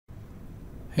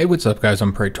Hey, what's up guys,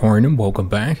 I'm Praetorian and welcome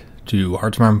back to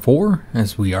HOI4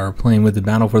 as we are playing with the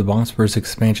Battle for the Bosporus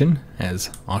expansion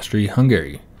as Austria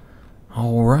Hungary.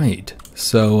 Alright,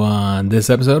 so this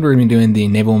episode we're going to be doing the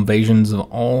naval invasions of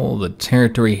all the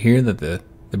territory here that the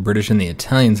British and the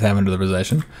Italians have under their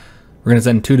possession. We're going to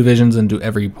send 2 divisions into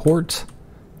every port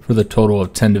for the total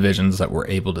of 10 divisions that we're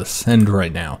able to send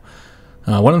right now.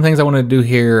 One of the things I want to do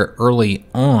here early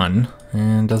on,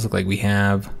 and it does look like we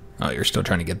have... Oh, you're still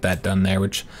trying to get that done there,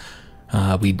 which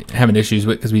we having issues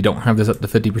with because we don't have this up to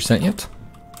 50% yet.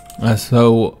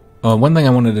 One thing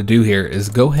I wanted to do here is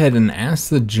go ahead and ask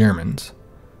the Germans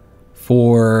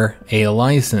for a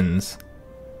license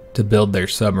to build their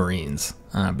submarines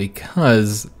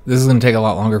because this is going to take a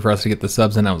lot longer for us to get the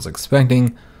subs than I was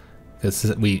expecting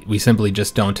because we simply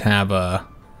just don't have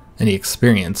any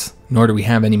experience, nor do we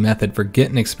have any method for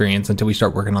getting experience until we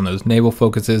start working on those naval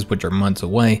focuses, which are months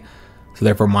away. So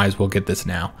therefore, might as well get this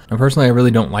now. Now, personally, I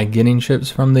really don't like getting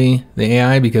ships from the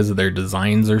AI because their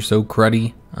designs are so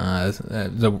cruddy.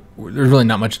 So there's really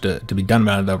not much to be done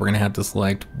about it, though. We're going to have to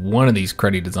select one of these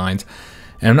cruddy designs.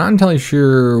 And I'm not entirely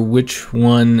sure which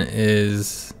one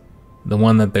is the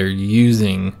one that they're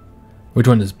using. Which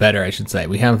one is better, I should say.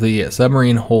 We have the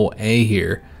submarine hull A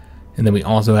here. And then we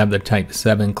also have the Type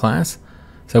 7 class.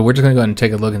 So we're just going to go ahead and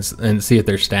take a look and see if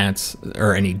their stats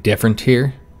are any different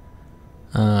here.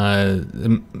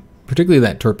 Particularly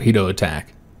that torpedo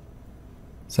attack.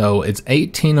 So it's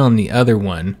 18 on the other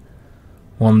one.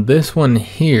 On this one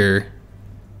here,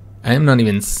 I am not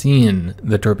even seeing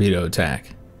the torpedo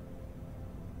attack.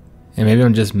 And maybe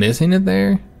I'm just missing it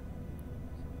there.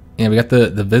 Yeah, we got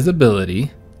the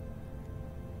visibility.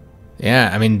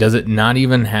 Yeah, I mean, does it not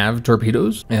even have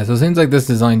torpedoes? Yeah, so it seems like this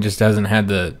design just hasn't had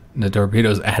the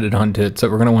torpedoes added onto it. So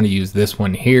we're going to want to use this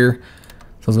one here.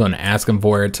 So let's go and ask them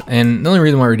for it. And the only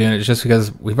reason why we're doing it is just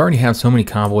because we've already have so many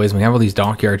convoys. And we have all these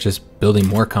dockyards just building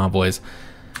more convoys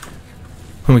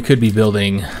when we could be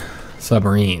building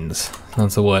submarines.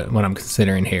 That's what I'm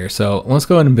considering here. So let's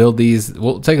go ahead and build these.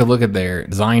 We'll take a look at their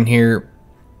design here.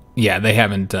 Yeah, they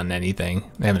haven't done anything.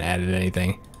 They haven't added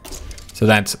anything. So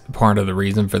that's part of the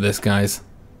reason for this, guys.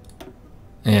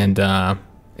 And yeah,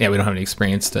 we don't have any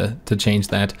experience to change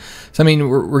that. So I mean,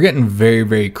 we're getting very,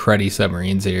 very cruddy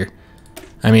submarines here.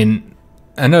 I mean,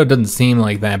 I know it doesn't seem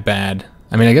like that bad.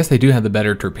 I mean, I guess they do have the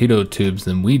better torpedo tubes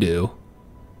than we do.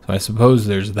 So I suppose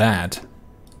there's that.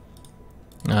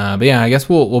 But yeah, I guess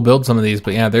we'll build some of these.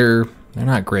 But yeah, they're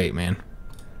not great, man.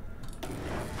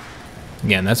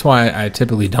 Again, that's why I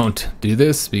typically don't do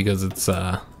this because it's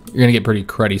you're gonna get pretty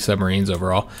cruddy submarines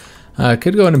overall.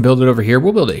 Could go ahead and build it over here.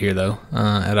 We'll build it here though,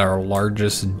 at our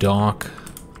largest dock.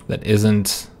 That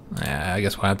isn't. I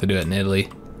guess we'll have to do it in Italy.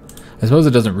 I suppose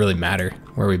it doesn't really matter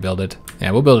where we build it.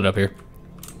 Yeah, we'll build it up here.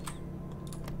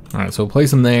 Alright, so we'll place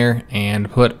them there and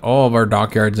put all of our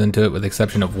dockyards into it with the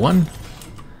exception of one.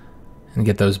 And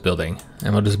get those building.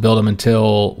 And we'll just build them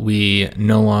until we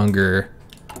no longer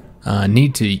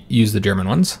need to use the German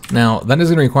ones. Now, that is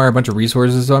going to require a bunch of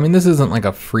resources, so I mean, this isn't like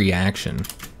a free action.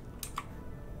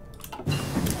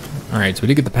 Alright, so we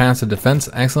did get the passive defense.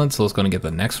 Excellent, so let's go and get the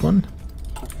next one.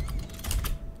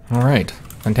 Alright.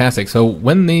 Fantastic. So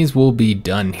when these will be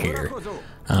done here,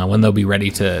 when they'll be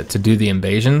ready to do the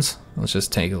invasions, let's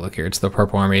just take a look here. It's the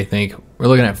Purple Army, I think. We're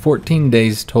looking at 14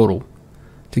 days total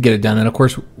to get it done. And of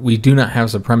course, we do not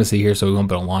have supremacy here, so we won't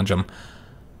be able to launch them.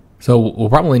 So we'll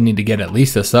probably need to get at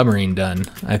least a submarine done,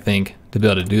 I think, to be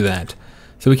able to do that.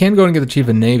 So we can go and get the Chief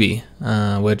of Navy,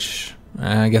 which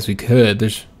I guess we could.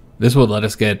 This would let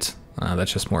us get,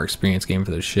 that's just more experience game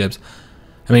for those ships.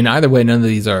 I mean, either way, none of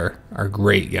these are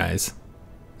great, guys.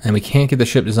 And we can't get the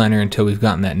ship designer until we've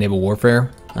gotten that naval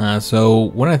warfare. So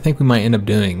what I think we might end up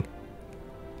doing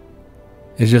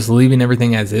is just leaving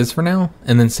everything as is for now,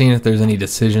 and then seeing if there's any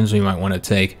decisions we might want to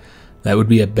take that would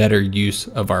be a better use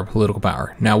of our political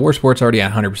power. Now, war sport's already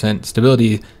at 100%.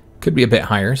 Stability could be a bit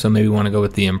higher, so maybe we want to go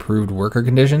with the improved worker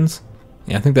conditions.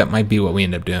 Yeah, I think that might be what we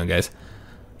end up doing, guys.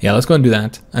 Yeah, let's go and do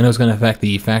that. I know it's going to affect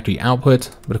the factory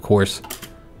output, but of course,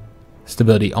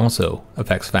 stability also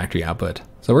affects factory output.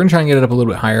 So we're going to try and get it up a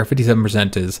little bit higher.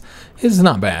 57% is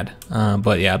not bad.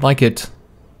 But yeah, I'd like it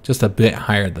just a bit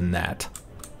higher than that.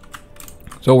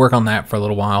 So we'll work on that for a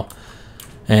little while.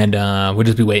 And we'll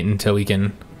just be waiting until we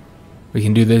can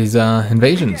do these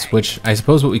invasions. Which I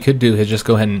suppose what we could do is just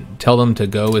go ahead and tell them to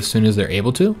go as soon as they're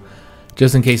able to.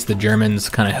 Just in case the Germans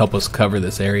kind of help us cover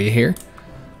this area here.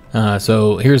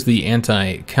 So here's the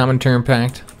anti-Comintern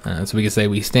Pact. So we can say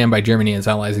we stand by Germany as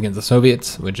allies against the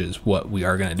Soviets, which is what we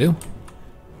are going to do.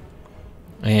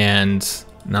 And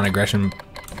non-aggression,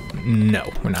 no,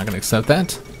 we're not going to accept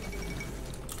that.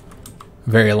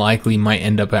 very likely might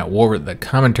end up at war with the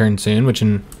Comintern soon, which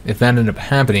if that ended up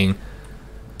happening,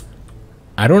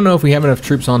 I don't know if we have enough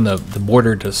troops on the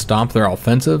border to stop their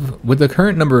offensive. With the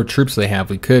current number of troops they have,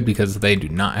 we could, because they do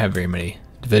not have very many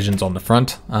divisions on the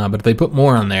front. But if they put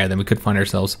more on there, then we could find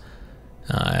ourselves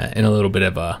in a little bit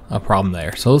of a problem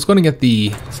there. So let's go and get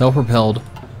the self-propelled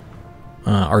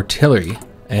artillery,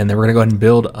 and then we're going to go ahead and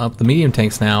build up the medium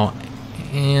tanks now,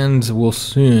 and we'll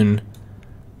soon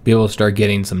be able to start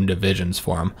getting some divisions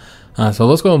for them. So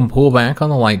let's go and pull back on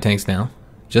the light tanks now.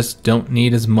 Just don't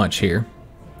need as much here.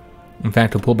 In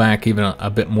fact, we'll pull back even a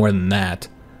bit more than that,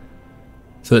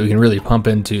 so that we can really pump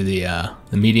into the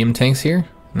medium tanks here.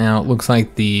 Now it looks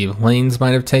like the planes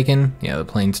might have taken. Yeah, the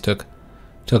planes took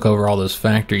over all those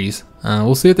factories.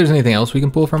 We'll see if there's anything else we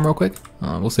can pull from real quick.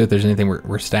 We'll see if there's anything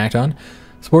we're stacked on.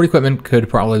 Support equipment could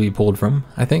probably be pulled from,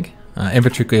 I think.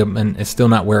 Infantry equipment is still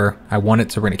not where I want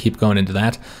it, so we're going to keep going into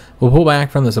that. We'll pull back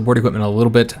from the support equipment a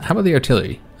little bit. How about the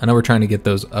artillery? I know we're trying to get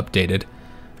those updated.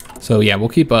 So yeah, we'll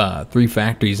keep 3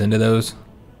 factories into those.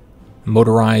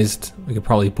 Motorized, we could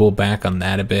probably pull back on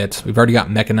that a bit. We've already got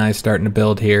mechanized starting to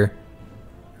build here.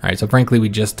 Alright, so frankly, we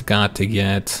just got to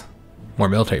get more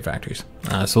military factories.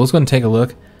 So let's go and take a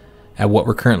look at what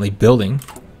we're currently building,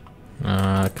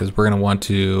 because we're going to want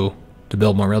to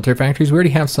build more military factories. We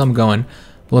already have some going,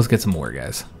 but let's get some more,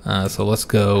 guys. So let's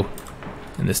go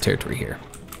in this territory here.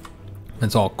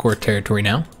 It's all core territory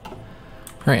now.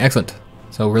 Alright, excellent.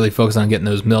 So really focus on getting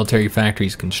those military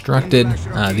factories constructed.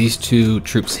 These 2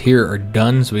 troops here are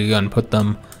done, so we go and put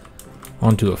them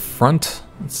onto a front.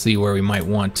 Let's see where we might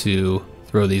want to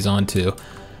throw these onto.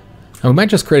 And we might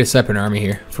just create a separate army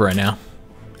here for right now.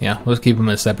 Yeah, let's keep them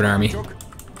in a separate army. So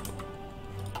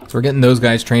we're getting those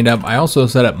guys trained up. I also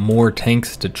set up more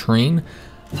tanks to train.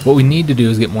 What we need to do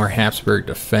is get more Habsburg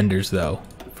defenders, though,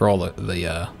 for all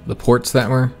the ports that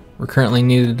we're currently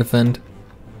needed to defend.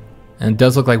 And it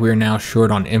does look like we are now short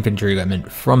on infantry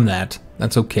equipment from that.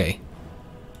 That's okay.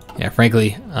 Yeah,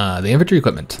 frankly, the infantry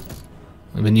equipment,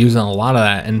 we've been using a lot of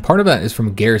that, and part of that is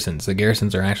from garrisons. The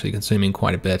garrisons are actually consuming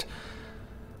quite a bit.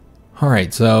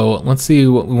 Alright, so let's see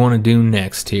what we want to do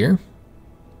next here.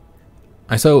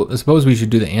 I suppose we should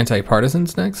do the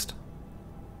anti-partisans next.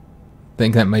 I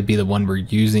think that might be the one we're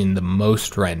using the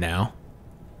most right now.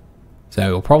 So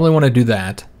we'll probably want to do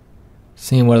that.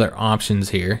 Seeing what other options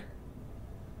here.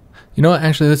 You know what,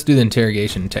 actually, let's do the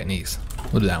interrogation techniques.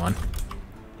 We'll do that one.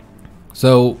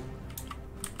 So,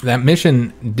 that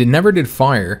mission never did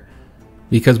fire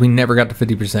because we never got to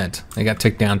 50%. They got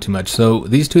ticked down too much. So,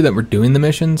 these 2 that were doing the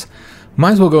missions,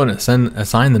 might as well go and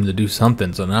assign them to do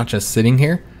something, so not just sitting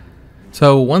here.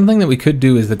 So, one thing that we could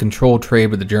do is the control trade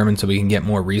with the Germans so we can get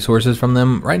more resources from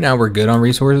them. Right now, we're good on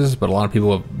resources, but a lot of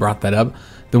people have brought that up.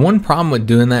 The one problem with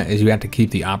doing that is you have to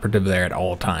keep the operative there at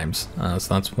all times.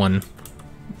 So, that's one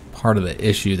part of the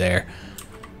issue there.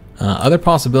 Other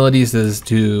possibilities is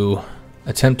to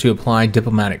attempt to apply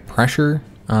diplomatic pressure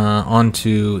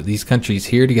onto these countries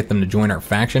here to get them to join our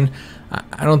faction.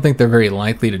 I don't think they're very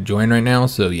likely to join right now,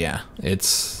 so yeah,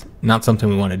 it's not something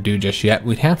we want to do just yet.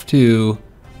 We'd have to,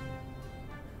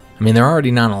 I mean, they're already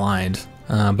non-aligned,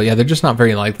 but yeah, they're just not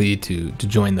very likely to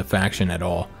join the faction at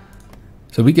all.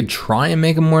 So we could try and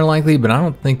make them more likely, but I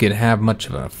don't think it'd have much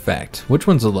of an effect. Which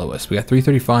one's the lowest? We got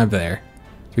 335 there.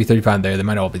 335 there, they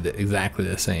might all be exactly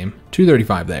the same.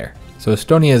 235 there. So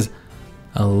Estonia is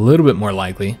a little bit more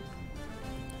likely,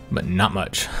 but not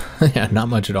much. Yeah, not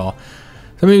much at all.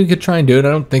 So maybe we could try and do it. I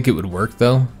don't think it would work,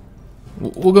 though.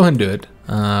 We'll go ahead and do it.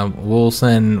 We'll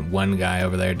send one guy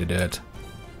over there to do it.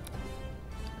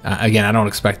 Again, I don't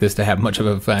expect this to have much of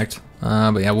an effect,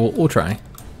 but yeah, we'll try.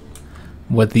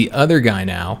 With the other guy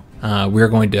now, we're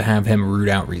going to have him root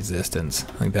out resistance.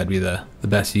 I think that'd be the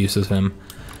best use of him.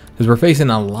 Because we're facing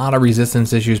a lot of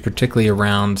resistance issues, particularly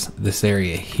around this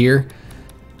area here.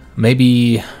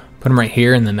 Maybe put them right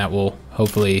here, and then that will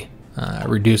hopefully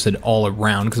reduce it all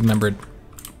around. Because remember,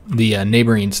 the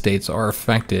neighboring states are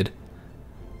affected.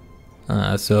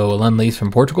 So Lend-Lease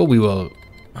from Portugal, we will...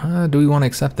 do we want to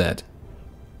accept that?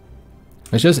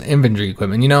 It's just infantry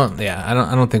equipment. You know, yeah,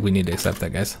 I don't think we need to accept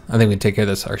that, guys. I think we can take care of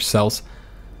this ourselves.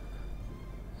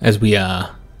 As we,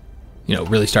 you know,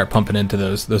 really start pumping into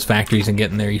those factories and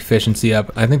getting their efficiency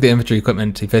up. I think the infantry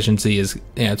equipment efficiency is,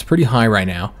 yeah, it's pretty high right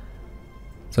now.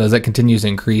 So as that continues to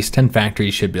increase, 10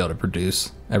 factories should be able to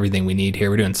produce everything we need here.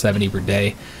 We're doing 70 per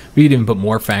day. We could even put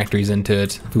more factories into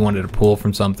it if we wanted to pull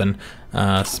from something.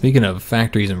 Speaking of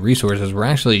factories and resources, we're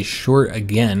actually short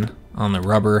again on the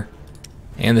rubber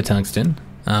and the tungsten.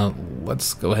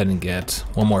 Let's go ahead and get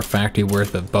one more factory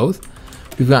worth of both.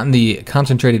 We've gotten the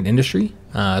concentrated industry.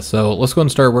 So let's go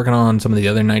and start working on some of the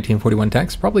other 1941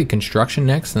 techs. Probably construction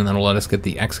next, and then it'll let us get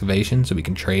the excavation so we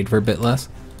can trade for a bit less.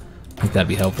 I think that'd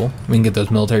be helpful. We can get those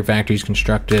military factories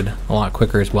constructed a lot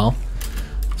quicker as well.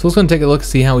 So let's go and take a look,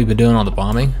 see how we've been doing on the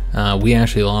bombing. We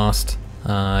actually lost,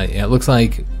 yeah, it looks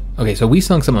like, okay, so we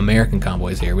sunk some American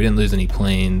convoys here. We didn't lose any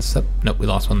planes. Nope, we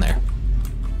lost one there.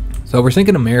 So we're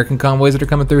sinking American convoys that are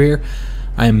coming through here.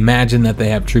 I imagine that they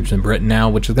have troops in Britain now,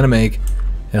 which is going to make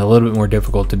it a little bit more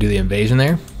difficult to do the invasion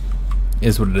there.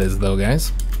 Is what it is though,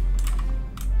 guys.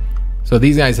 So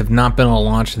these guys have not been able to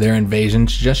launch their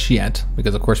invasions just yet,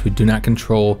 because of course we do not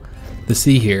control the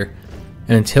sea here.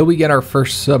 And until we get our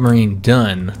first submarine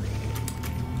done,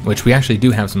 which we actually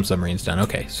do have some submarines done.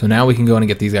 Okay, so now we can go in and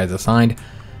get these guys assigned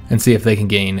and see if they can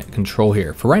gain control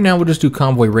here. For right now, we'll just do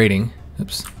convoy raiding.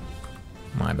 Oops,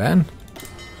 my bad.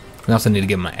 We also need to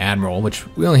give him an admiral, which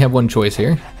we only have one choice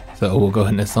here. So we'll go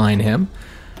ahead and assign him.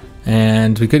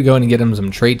 And we could go in and get him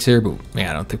some traits here, but yeah,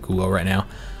 I don't think we will right now.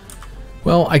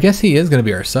 Well, I guess he is going to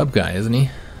be our sub guy, isn't he?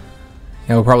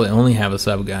 Yeah, we'll probably only have a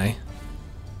sub guy.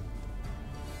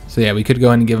 So yeah, we could go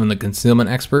ahead and give him the concealment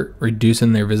expert,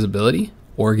 reducing their visibility,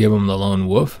 or give him the lone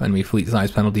wolf, enemy fleet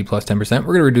size penalty plus 10%.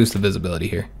 We're going to reduce the visibility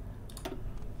here.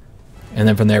 And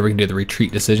then from there we can do the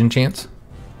retreat decision chance.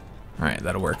 Alright,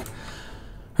 that'll work.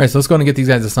 Alright, so let's go ahead and get these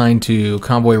guys assigned to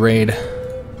convoy raid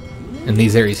in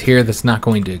these areas here. That's not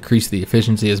going to increase the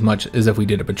efficiency as much as if we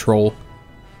did a patrol.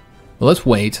 But let's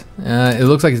wait. It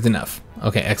looks like it's enough.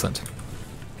 Okay, excellent.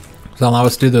 So allow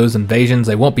us to do those invasions.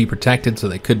 They won't be protected, so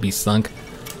they could be sunk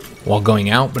while going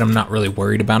out, but I'm not really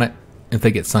worried about it. If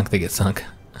they get sunk, they get sunk.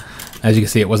 As you can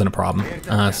see, it wasn't a problem.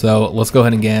 So let's go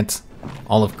ahead and get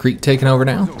all of Crete taken over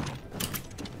now.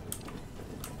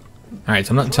 Alright,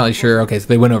 so I'm not entirely sure. Okay, so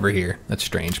they went over here. That's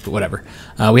strange, but whatever.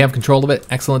 We have control of it.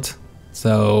 Excellent.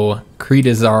 So Crete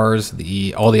is ours.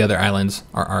 All the other islands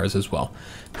are ours as well.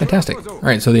 Fantastic.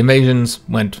 Alright, so the invasions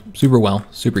went super well,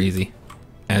 super easy,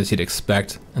 as you'd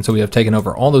expect. And so we have taken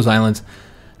over all those islands,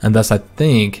 and thus I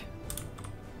think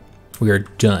we are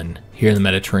done here in the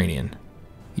Mediterranean.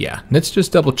 Yeah, let's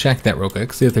just double check that real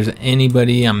quick, see if there's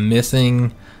anybody I'm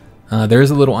missing. There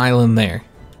is a little island there.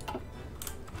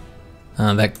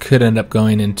 That could end up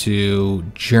going into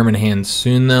German hands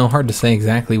soon, though. Hard to say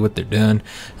exactly what they're doing.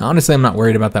 Honestly, I'm not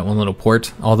worried about that one little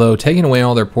port. Although taking away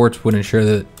all their ports would ensure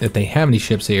that if they have any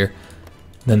ships here,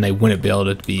 then they wouldn't be able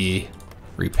to be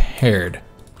repaired.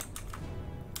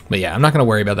 But yeah, I'm not going to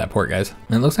worry about that port, guys.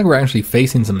 And it looks like we're actually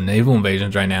facing some naval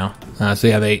invasions right now. So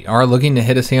yeah, they are looking to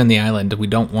hit us here on the island. We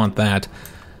don't want that.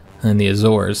 And the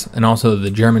Azores. And also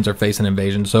the Germans are facing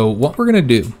invasion. So what we're going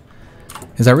to do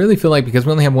is I really feel like, because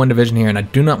we only have one division here and I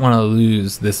do not want to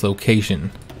lose this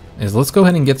location, is let's go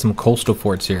ahead and get some coastal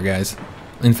forts here, guys.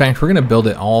 In fact, we're going to build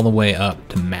it all the way up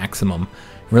to maximum.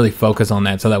 Really focus on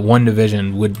that so that one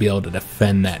division would be able to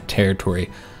defend that territory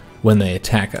when they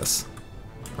attack us.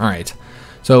 Alright,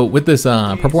 so with this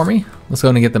Purple Army, let's go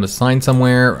ahead and get them assigned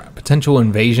somewhere. Potential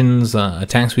invasions,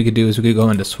 attacks we could do is we could go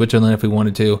into Switzerland if we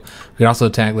wanted to. We could also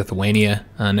attack Lithuania.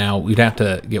 Now, we'd have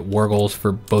to get war goals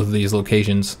for both of these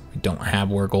locations. We don't have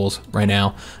war goals right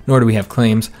now, nor do we have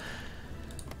claims.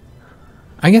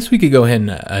 I guess we could go ahead and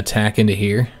attack into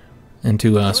here,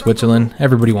 into Switzerland.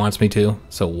 Everybody wants me to,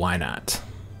 so why not?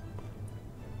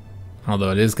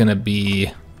 Although it is going to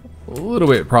be a little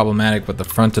bit problematic with the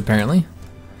front, apparently.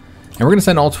 And we're going to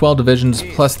send all 12 divisions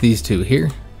plus these two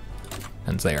here.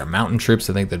 Since they are mountain troops,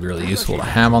 I think they'd be really useful to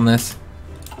have on this.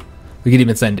 We could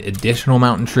even send additional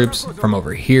mountain troops from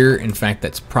over here. In fact,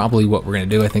 that's probably what we're going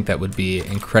to do. I think that would be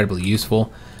incredibly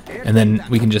useful. And then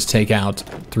we can just take out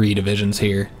 3 divisions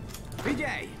here.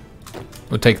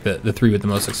 We'll take the 3 with the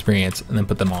most experience and then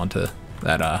put them onto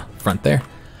that front there.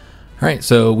 Alright,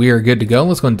 so we are good to go.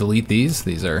 Let's go and delete these.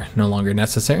 These are no longer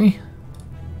necessary.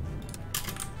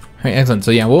 Alright, excellent.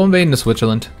 So yeah, we'll invade into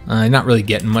Switzerland. Not really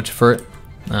getting much for it,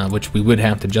 which we would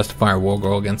have to justify our war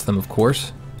goal against them, of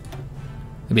course.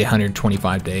 It'd be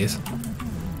 125 days.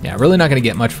 Yeah, really not going to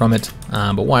get much from it,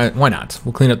 but why not?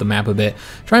 We'll clean up the map a bit.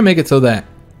 Try and make it so that,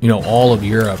 you know, all of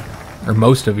Europe, or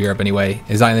most of Europe anyway,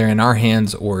 is either in our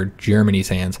hands or Germany's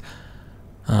hands.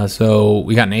 So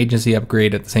we got an agency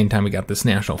upgrade at the same time we got this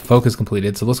national focus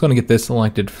completed. So let's go and get this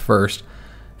selected first.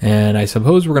 And I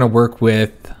suppose we're going to work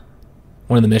with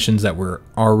one of the missions that we're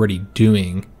already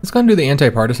doing. Let's go and do the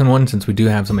anti-partisan one since we do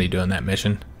have somebody doing that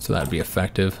mission. So that'd be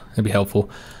effective. That'd be helpful.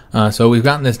 So we've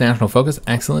gotten this national focus.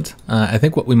 Excellent. I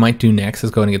think what we might do next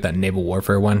is go and get that naval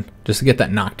warfare one just to get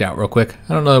that knocked out real quick.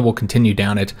 I don't know that we'll continue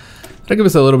down it. That'll give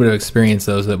us a little bit of experience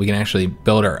though so that we can actually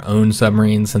build our own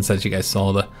submarines, since as you guys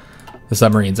saw the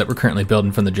submarines that we're currently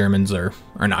building from the Germans are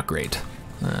not great.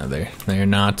 They're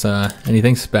not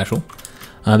anything special.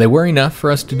 They were enough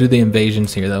for us to do the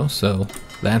invasions here, though, so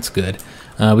that's good.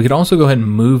 We could also go ahead and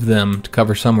move them to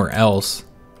cover somewhere else.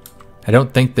 I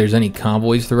don't think there's any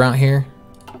convoys throughout here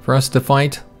for us to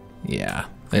fight. Yeah,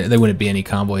 there wouldn't be any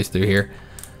convoys through here.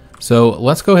 So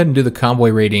let's go ahead and do the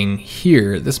convoy raiding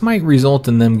here. This might result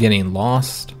in them getting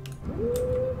lost.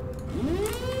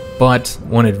 But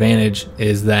one advantage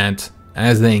is that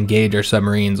as they engage our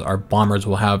submarines, our bombers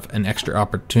will have an extra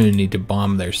opportunity to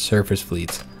bomb their surface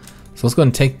fleets. So let's go ahead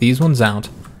and take these ones out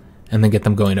and then get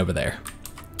them going over there.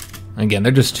 Again,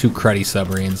 they're just 2 cruddy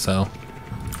submarines, so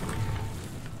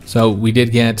we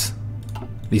did get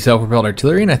the self-propelled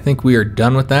artillery, and I think we are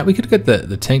done with that. We could get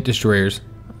the tank destroyers.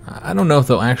 I don't know if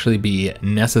they'll actually be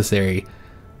necessary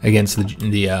against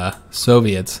the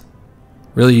Soviets.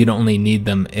 Really, you'd only need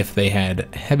them if they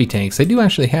had heavy tanks. They do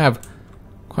actually have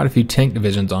quite a few tank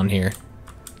divisions on here.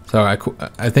 So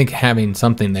I think having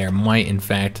something there might, in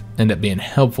fact, end up being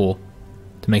helpful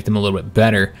to make them a little bit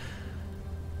better.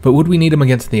 But would we need them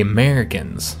against the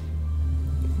Americans?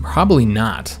 Probably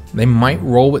not. They might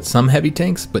roll with some heavy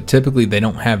tanks, but typically they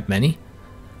don't have many.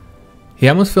 Yeah,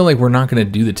 I almost feel like we're not going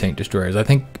to do the tank destroyers. I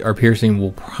think our piercing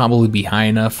will probably be high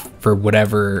enough for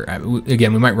whatever.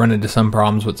 Again, we might run into some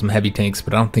problems with some heavy tanks,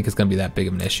 but I don't think it's going to be that big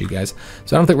of an issue, guys.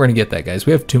 So I don't think we're going to get that, guys.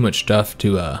 We have too much stuff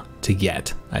to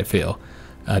get, I feel,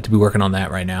 to be working on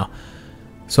that right now.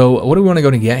 So what do we want to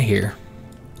go to get here?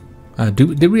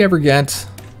 Did we ever get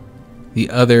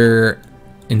the other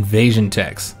invasion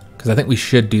techs? Because I think we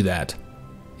should do that.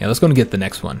 Yeah, let's go and get the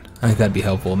next one. I think that'd be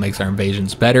helpful. It makes our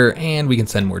invasions better, and we can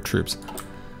send more troops.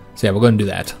 So yeah, we'll go and do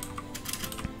that.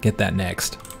 Get that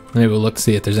next. Maybe we'll look to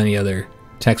see if there's any other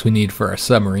techs we need for our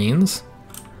submarines.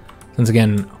 Since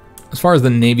again, as far as the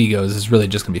Navy goes, it's really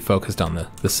just going to be focused on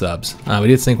the subs. We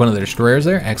did sink one of their destroyers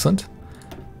there. Excellent.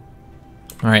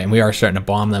 Alright, and we are starting to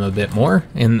bomb them a bit more.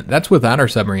 And that's without our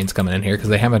submarines coming in here, because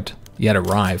they haven't yet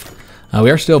arrived. We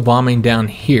are still bombing down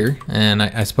here, and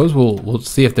I suppose we'll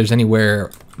see if there's anywhere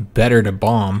better to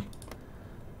bomb.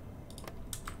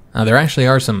 There actually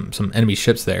are some enemy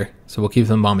ships there, so we'll keep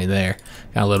them bombing there.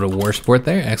 Got a little war sport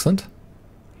there, excellent.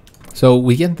 So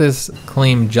we get this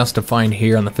claim justified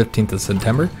here on the 15th of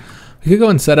September. We could go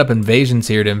and set up invasions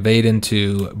here to invade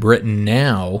into Britain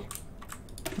now.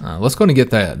 Let's go and get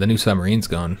the new submarines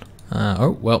going.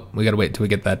 Oh, well, we gotta wait till we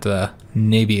get that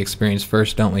Navy experience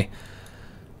first, don't we?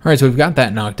 Alright, so we've got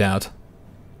that knocked out.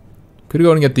 Could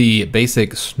go and get the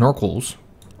basic snorkels,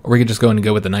 or we could just go and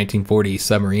go with the 1940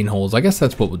 submarine hulls. I guess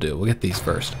that's what we'll do. We'll get these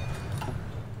first.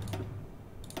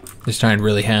 Just try and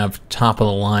really have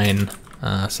top-of-the-line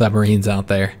submarines out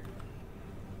there.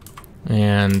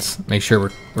 And make sure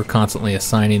we're constantly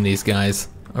assigning these guys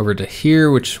over to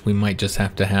here, which we might just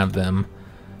have to have them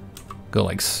go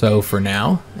like so for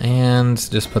now, and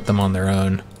just put them on their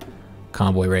own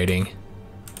convoy rating.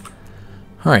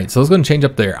 Alright, so let's go and change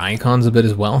up their icons a bit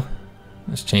as well.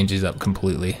 Let's change these up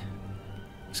completely.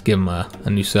 Just give them a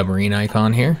new submarine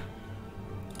icon here.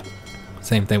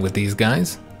 Same thing with these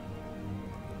guys.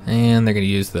 And they're going to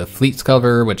use the fleet's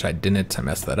cover, which I didn't. I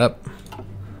messed that up.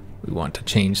 We want to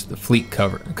change the fleet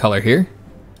color here.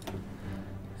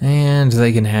 And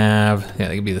they can have, yeah,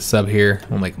 they can be the sub here.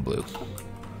 We'll make them blue.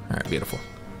 Alright, beautiful.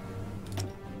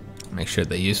 Make sure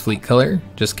they use fleet color,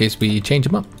 just in case we change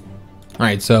them up.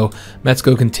 Alright, so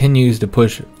Mexico continues to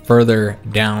push further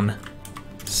down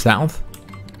south,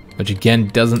 which again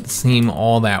doesn't seem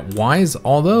all that wise,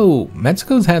 although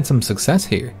Mexico's had some success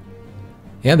here.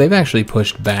 Yeah, they've actually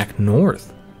pushed back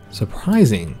north.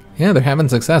 Surprising. Yeah, they're having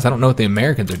success. I don't know what the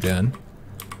Americans are doing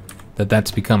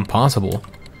that's become possible.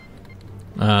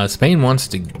 Spain wants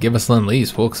to give us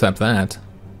Lend-Lease. We'll accept that.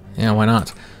 Yeah, why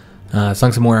not?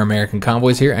 Sunk some more American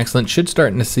convoys here. Excellent. Should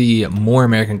starting to see more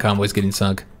American convoys getting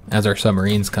sunk as our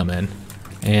submarines come in.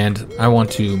 And I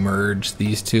want to merge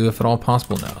these two if at all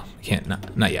possible. No,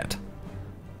 can't. Not yet.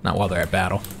 Not while they're at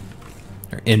battle.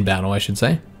 Or in battle, I should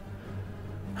say.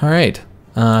 Alright.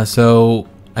 So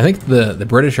I think the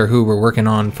British are who we're working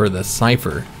on for the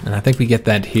Cipher. And I think we get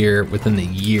that here within the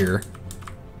year.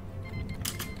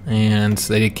 And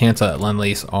they did cancel that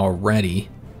Lend-Lease already.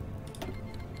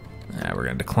 We're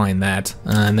going to decline that.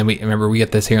 And then we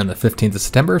get this here on the 15th of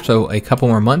September, so a couple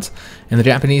more months. And the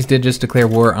Japanese did just declare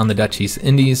war on the Dutch East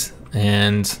Indies,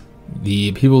 and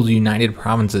the People's United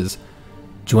Provinces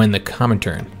joined the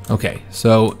Comintern. Okay,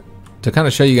 so to kind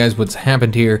of show you guys what's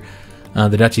happened here,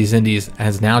 the Dutch East Indies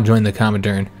has now joined the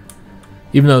Comintern.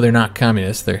 Even though they're not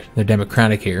communists, they're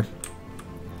democratic here.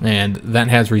 And that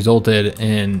has resulted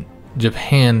in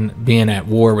Japan being at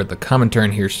war with the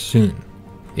Comintern here soon.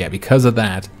 Yeah, because of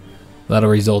that, that'll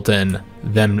result in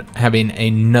them having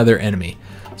another enemy.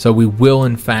 So we will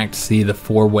in fact see the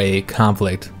four-way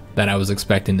conflict that I was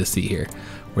expecting to see here,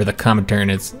 where the Comintern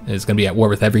is going to be at war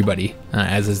with everybody,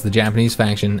 as is the Japanese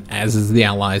faction, as is the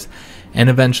Allies, and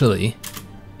eventually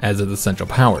as is the Central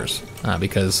Powers,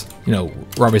 because, you know,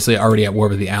 we're obviously already at war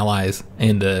with the Allies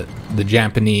and the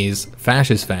Japanese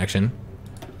fascist faction,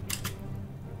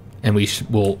 and we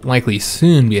will likely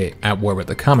soon be at war with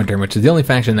the Comintern, which is the only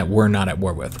faction that we're not at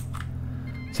war with.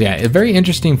 So yeah, a very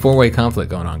interesting four-way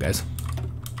conflict going on, guys.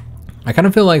 I kind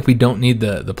of feel like we don't need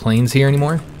the planes here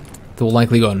anymore. So we'll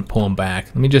likely go ahead and pull them back.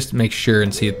 Let me just make sure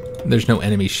and see if there's no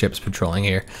enemy ships patrolling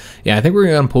here. Yeah, I think we're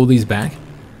going to pull these back,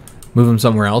 move them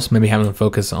somewhere else, maybe have them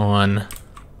focus on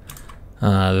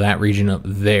that region up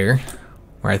there,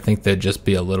 where I think they'd just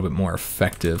be a little bit more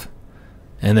effective.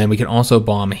 And then we can also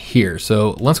bomb here.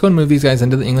 So let's go and move these guys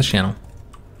into the English Channel.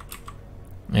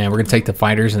 And we're going to take the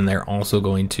fighters, and they're also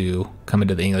going to come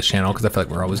into the English Channel, because I feel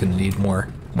like we're always going to need more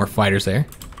fighters there.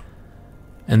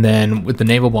 And then with the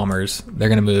naval bombers, they're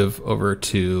going to move over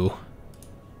to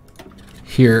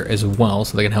here as well,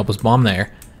 so they can help us bomb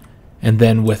there. And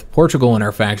then with Portugal in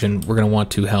our faction, we're going to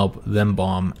want to help them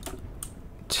bomb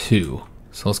too.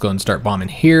 So let's go ahead and start bombing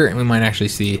here, and we might actually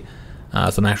see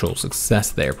some actual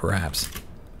success there, perhaps.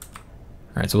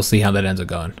 All right, so we'll see how that ends up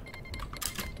going.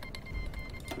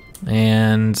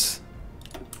 And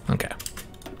okay,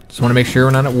 just want to make sure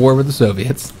we're not at war with the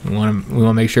Soviets. We want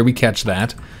to make sure we catch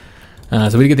that.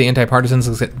 So we get the anti-partisans.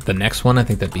 Let's get the next one. I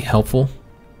think that'd be helpful.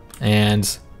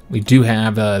 And we do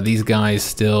have these guys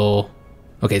still.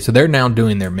 Okay, so they're now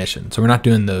doing their mission. So we're not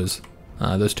doing those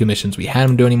two missions we had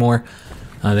them do anymore.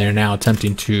 They're now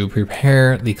attempting to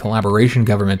prepare the collaboration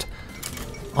government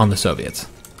on the Soviets.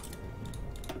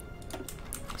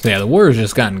 So yeah, the war has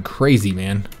just gotten crazy,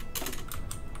 man.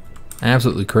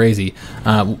 Absolutely crazy.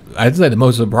 I'd say the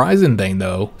most surprising thing,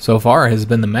 though, so far has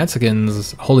been the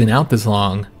Mexicans holding out this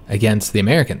long against the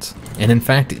Americans. And in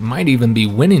fact, it might even be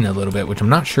winning a little bit, which I'm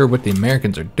not sure what the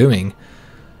Americans are doing.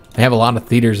 They have a lot of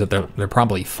theaters that they're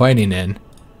probably fighting in.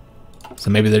 So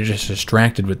maybe they're just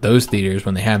distracted with those theaters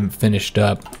when they haven't finished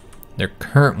up their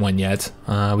current one yet.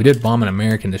 We did bomb an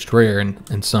American destroyer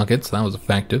and sunk it, so that was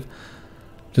effective.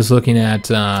 Just looking at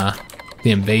the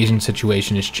invasion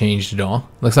situation has changed at all.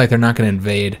 Looks like they're not going to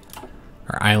invade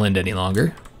our island any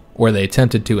longer, or they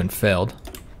attempted to and failed.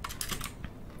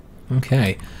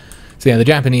 Okay, so yeah, the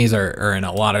Japanese are in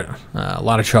a lot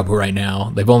of trouble right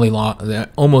now. They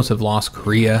almost have lost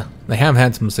Korea. They have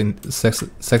had some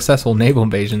successful naval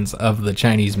invasions of the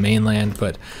Chinese mainland,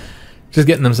 but just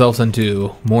getting themselves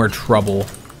into more trouble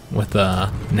with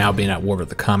now being at war with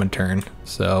the Comintern.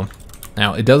 So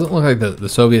now it doesn't look like the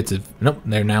Soviets have. Nope,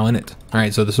 they're now in it. All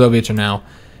right, so the Soviets are now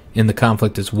in the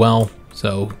conflict as well.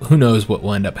 So who knows what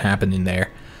will end up happening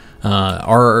there.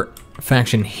 Our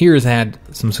faction here has had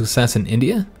some success in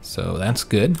India, so that's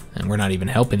good, and we're not even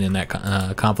helping in that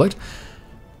conflict.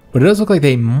 But it does look like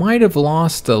they might have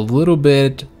lost a little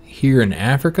bit here in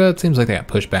Africa. It seems like they got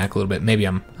pushed back a little bit. Maybe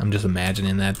I'm just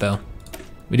imagining that, though.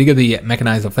 We did get the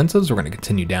mechanized offensives. We're going to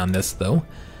continue down this, though,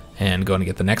 and going to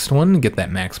get the next one, get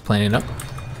that max planning up.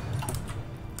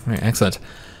 All right, excellent.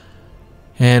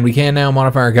 And we can now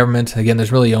modify our government. Again,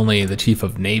 there's really only the Chief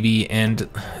of Navy, and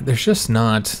there's just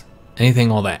not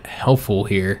anything all that helpful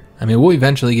here. I mean, we'll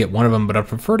eventually get one of them, but I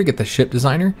prefer to get the ship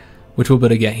designer, which we'll be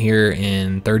able to get here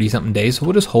in 30-something days. So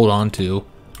we'll just hold on to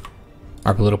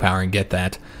our political power and get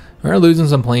that. We're losing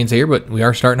some planes here, but we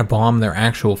are starting to bomb their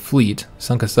actual fleet.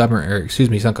 Sunk a submarine, or excuse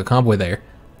me, sunk a convoy there.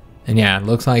 And yeah, it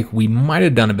looks like we might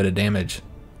have done a bit of damage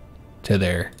to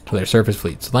their surface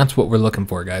fleet. So that's what we're looking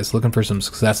for, guys. Looking for some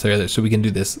success there, so we can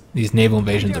do these naval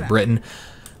invasions of Britain.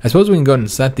 I suppose we can go ahead and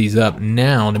set these up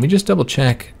now. Let me just double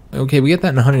check. Okay, we get that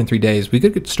in 103 days. We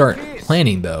could start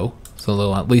planning, though, so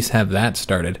they'll at least have that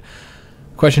started.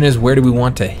 Question is, where do we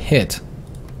want to hit?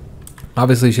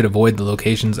 Obviously, you should avoid the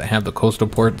locations that have the coastal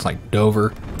ports, like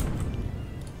Dover.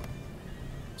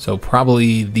 So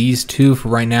probably these two for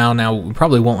right now. Now, we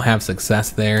probably won't have success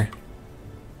there.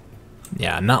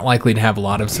 Yeah, not likely to have a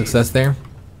lot of success there.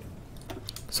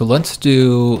 So let's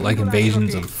do, like,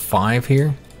 invasions of 5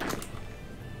 here,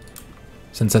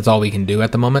 since that's all we can do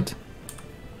at the moment.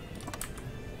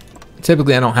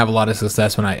 Typically, I don't have a lot of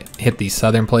success when I hit these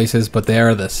southern places, but they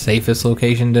are the safest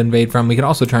location to invade from. We could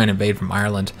also try and invade from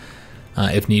Ireland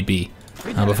if need be.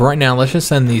 But for right now, let's just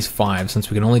send these 5, since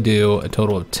we can only do a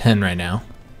total of 10 right now.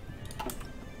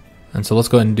 And so let's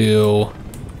go ahead and do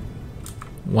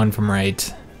one from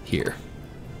right here.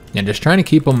 And just trying to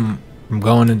keep them from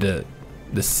going into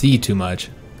the sea too much.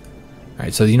 All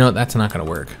right, so you know what? That's not going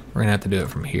to work. We're going to have to do it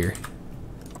from here.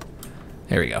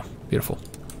 There we go. Beautiful.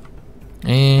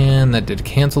 And that did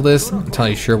cancel this. I'm not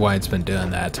entirely sure why it's been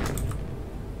doing that.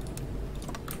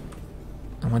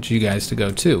 I want you guys to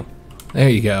go too. There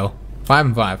you go. 5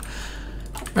 and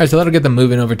 5. Alright, so that'll get them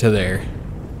moving over to their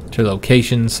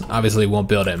locations. Obviously won't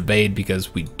be able to invade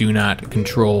because we do not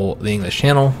control the English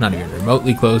Channel, not even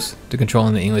remotely close to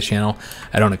controlling the English Channel.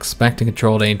 I don't expect to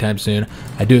control it anytime soon.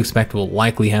 I do expect we'll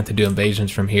likely have to do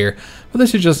invasions from here, but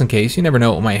this is just in case. You never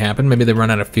know what might happen. Maybe they run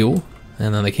out of fuel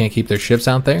and then they can't keep their ships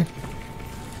out there.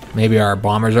 Maybe our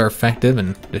bombers are effective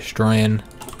in destroying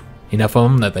enough of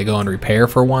them that they go on repair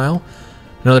for a while.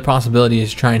 Another possibility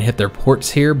is try and hit their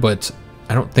ports here, but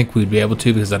I don't think we'd be able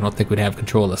to because I don't think we'd have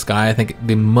control of the sky. I think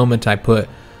the moment I put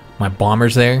my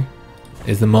bombers there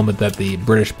is the moment that the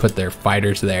British put their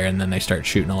fighters there, and then they start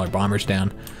shooting all our bombers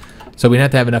down. So we'd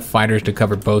have to have enough fighters to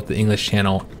cover both the English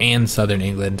Channel and southern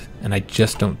England, and I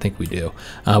just don't think we do.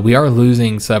 We are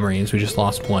losing submarines. We just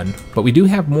lost one, but we do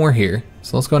have more here.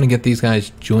 So let's go ahead and get these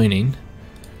guys joining.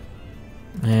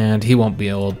 And he won't be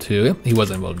able to. Yep, he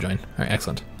wasn't able to join. All right,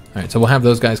 excellent. All right, so we'll have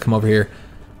those guys come over here,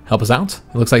 help us out.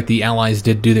 It looks like the Allies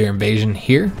did do their invasion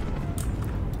here,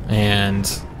 and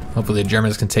hopefully the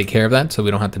Germans can take care of that so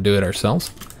we don't have to do it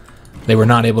ourselves. They were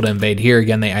not able to invade here.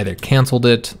 Again, they either canceled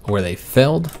it or they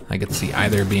failed. I could see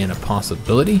either being a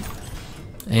possibility.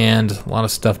 And a lot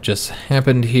of stuff just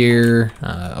happened here.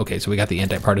 Okay, so we got the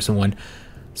anti-partisan one.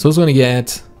 So I was going to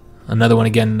get another one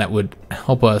again that would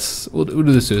help us. We'll do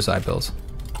the suicide pills.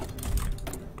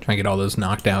 Try and get all those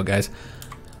knocked out, guys.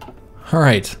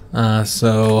 Alright,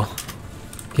 so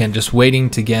again, just waiting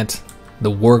to get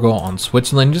the war goal on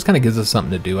Switzerland. Just kind of gives us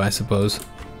something to do, I suppose,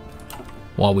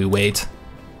 while we wait.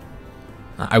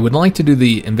 I would like to do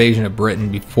the invasion of Britain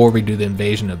before we do the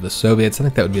invasion of the Soviets. I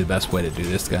think that would be the best way to do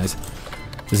this, guys,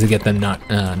 is to get them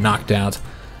knocked out.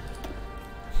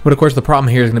 But of course, the problem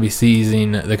here is going to be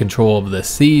seizing the control of the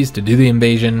seas to do the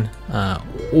invasion,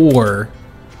 or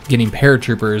getting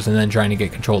paratroopers and then trying to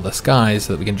get control of the skies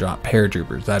so that we can drop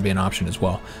paratroopers. That'd be an option as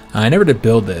well. I never did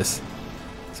build this,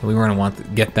 so we were going to want to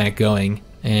get that going,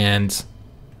 and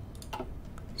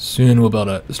soon we'll be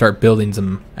able to start building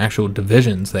some actual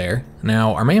divisions there.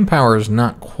 Now, our manpower is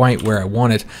not quite where I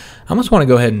want it. I almost want to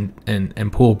go ahead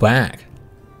and pull back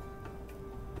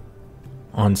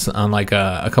on like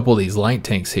a couple of these light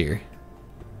tanks here,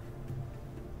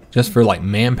 just for like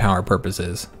manpower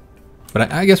purposes.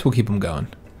 But I guess we'll keep them going.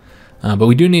 But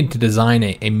we do need to design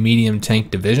a medium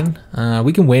tank division.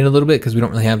 We can wait a little bit because we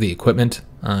don't really have the equipment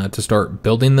to start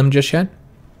building them just yet.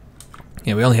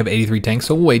 Yeah, we only have 83 tanks,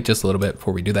 so we'll wait just a little bit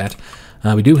before we do that.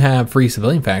 We do have free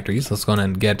civilian factories. Let's go on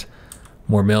and get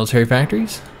more military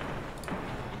factories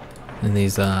in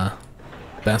these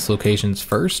best locations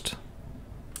first.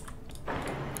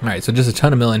 Alright, so just a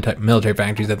ton of military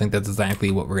factories. I think that's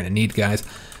exactly what we're going to need, guys.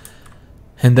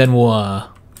 And then we'll,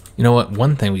 you know what,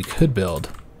 one thing we could build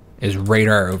is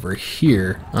radar over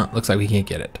here. Oh, looks like we can't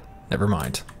get it. Never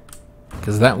mind,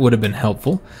 because that would have been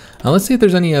helpful. Let's see if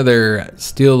there's any other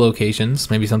steel locations,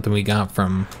 maybe something we got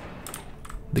from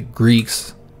the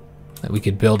Greeks that we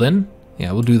could build in.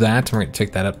 Yeah, we'll do that. We're going to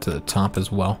take that up to the top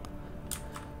as well.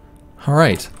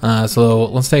 Alright, so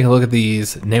let's take a look at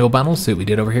these naval battles, see what we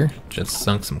did over here. Just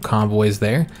sunk some convoys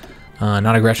there.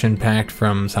 Non-aggression pact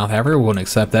from South Africa, we won't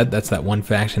accept that. That's that one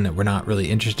faction that we're not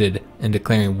really interested in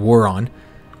declaring war on.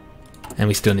 And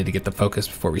we still need to get the focus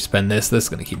before we spend this. This is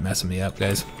going to keep messing me up,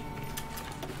 guys.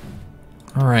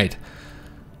 Alright.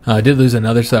 I did lose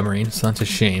another submarine, so that's a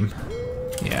shame.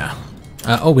 Yeah.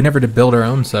 Oh, we never did build our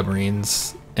own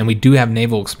submarines. And we do have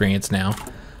naval experience now.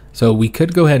 So we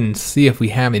could go ahead and see if we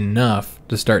have enough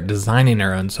to start designing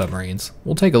our own submarines.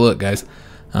 We'll take a look, guys.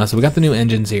 So we got the new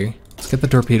engines here. Let's get the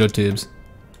torpedo tubes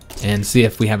and see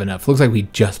if we have enough. Looks like we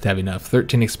just have enough.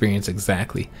 13 experience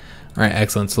exactly. Alright,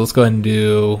 excellent. So let's go ahead and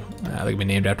do, they can be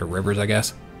named after rivers, I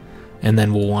guess. And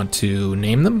then we'll want to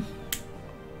name them.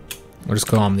 We'll just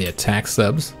call them the attack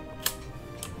subs.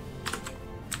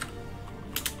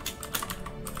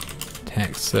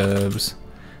 Attack subs.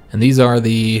 And these are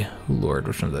the, oh Lord,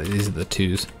 which ones are these? These are the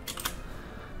 2s.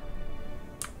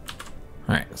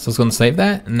 Alright, so let's go and save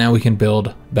that. And now we can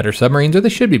build better submarines, or they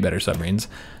should be better submarines.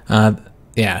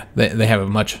 Yeah, they have a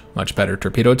much better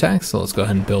torpedo attack, so let's go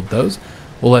ahead and build those.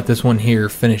 We'll let this one here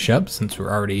finish up since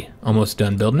we're already almost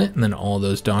done building it, and then all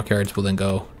those dockyards will then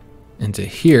go into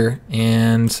here.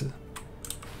 And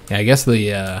yeah, I guess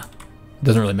the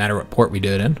doesn't really matter what port we do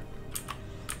it in.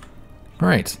 All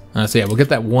right, so yeah, we'll get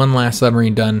that one last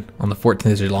submarine done on the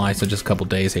 14th of July, so just a couple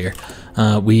days here.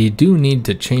 We do need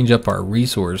to change up our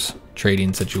resource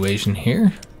trading situation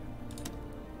here.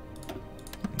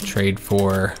 Trade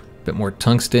for a bit more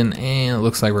tungsten, and it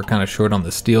looks like we're kind of short on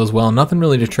the steel as well. Nothing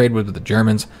really to trade with the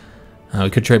Germans. We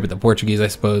could trade with the Portuguese, I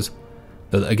suppose.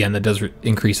 Though, again, that does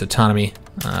increase autonomy.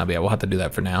 But yeah, we'll have to do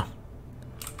that for now.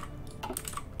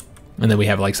 And then we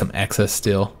have like some excess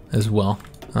steel as well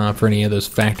for any of those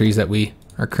factories that we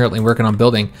are currently working on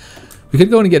building. We could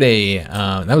go and get a,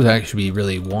 that would actually be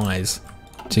really wise,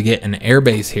 to get an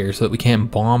airbase here so that we can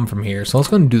bomb from here. So let's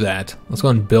go and do that. Let's go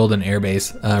and build an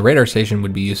airbase. Radar station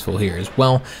would be useful here as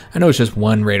well. I know it's just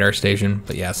one radar station,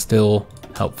 but yeah, still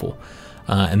helpful.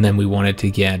 And then we wanted to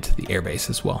get the airbase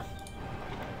as well.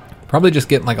 Probably just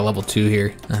get like a level 2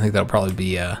 here. I think that'll probably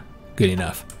be good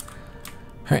enough.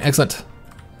 All right, excellent.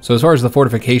 So as far as the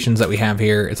fortifications that we have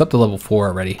here, it's up to level 4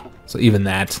 already. So even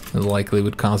that likely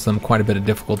would cause them quite a bit of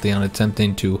difficulty on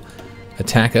attempting to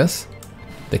attack us.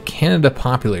 The Canada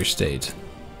Popular State.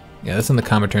 Yeah, that's in the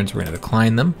common turns. We're going to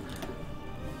decline them.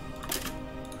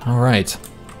 All right.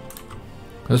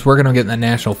 Just working on getting that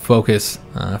national focus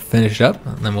finished up,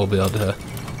 and then we'll be able to...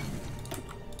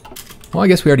 Well, I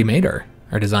guess we already made our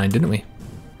design, didn't we?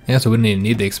 Yeah, so we didn't even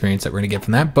need the experience that we're going to get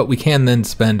from that, but we can then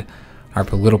spend our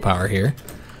political power here.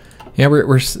 Yeah,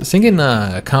 we're sinking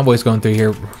convoys going through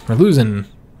here. We're losing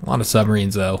a lot of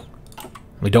submarines, though.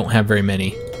 We don't have very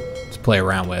many to play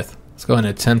around with. Let's go and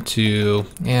attempt to...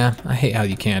 Yeah, I hate how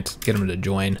you can't get them to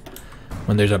join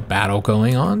when there's a battle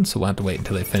going on, so we'll have to wait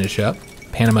until they finish up.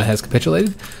 Panama has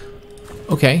capitulated.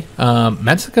 Okay,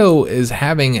 Mexico is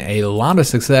having a lot of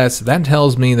success. That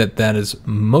tells me that that is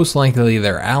most likely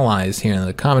their allies here in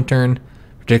the Comintern,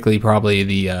 particularly probably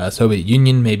the Soviet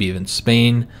Union, maybe even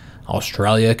Spain.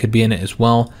 Australia could be in it as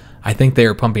well. I think they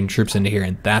are pumping troops into here,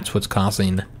 and that's what's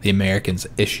causing the Americans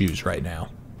issues right now.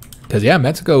 Because, yeah,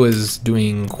 Mexico is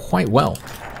doing quite well.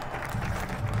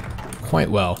 Quite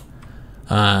well.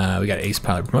 We got ace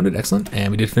pilot promoted, excellent. And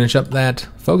we did finish up that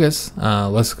focus.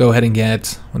 Let's go ahead and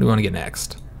get, what do we want to get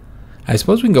next? I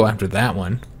suppose we can go after that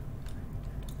one.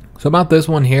 So about this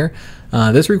one here,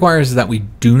 this requires that we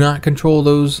do not control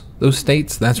those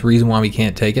states. That's the reason why we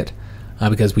can't take it,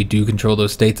 because we do control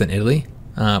those states in Italy.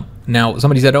 Now,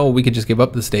 somebody said, oh, we could just give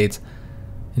up the states,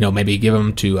 you know, maybe give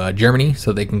them to Germany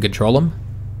so they can control them.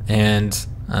 And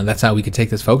that's how we could take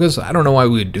this focus. I don't know why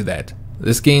we would do that.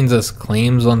 This gains us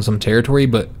claims on some territory,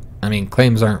 but I mean,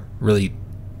 claims aren't really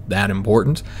that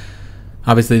important.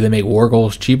 Obviously, they make war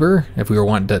goals cheaper if we were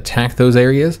wanting to attack those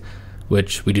areas,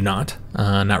 which we do not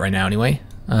right now anyway.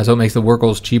 So it makes the war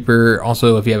goals cheaper.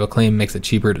 Also, if you have a claim, it makes it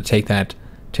cheaper to take that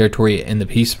territory in the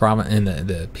peace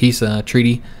peace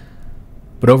treaty.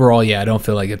 But overall, yeah, I don't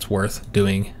feel like it's worth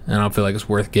doing. I don't feel like it's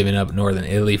worth giving up Northern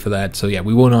Italy for that. So yeah,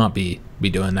 we will not be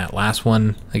doing that last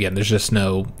one. Again, there's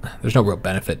no real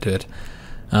benefit to it.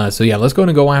 So yeah, let's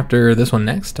go after this one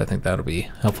next. I think that'll be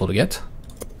helpful to get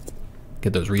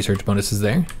those research bonuses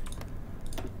there.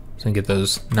 So we can get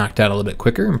those knocked out a little bit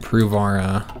quicker, improve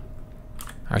our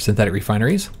synthetic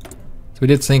refineries. So we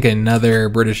did sink another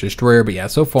British destroyer, but yeah,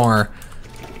 so far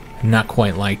not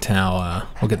quite liked how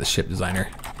we'll get the ship designer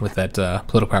with that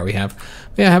political power we have.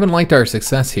 But yeah, I haven't liked our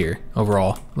success here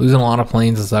overall. Losing a lot of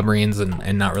planes and submarines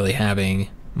and not really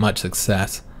having much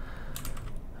success.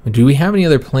 Do we have any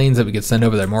other planes that we could send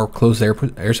over there? More close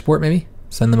air support maybe?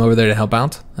 Send them over there to help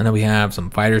out? I know we have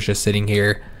some fighters just sitting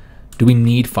here. Do we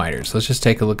need fighters? Let's just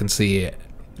take a look and see.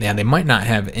 Yeah, they might not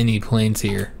have any planes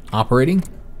here operating.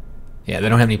 Yeah, they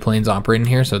don't have any planes operating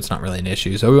here, so it's not really an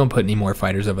issue. So we won't put any more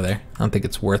fighters over there. I don't think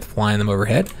it's worth flying them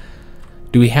overhead.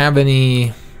 Do we have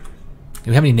any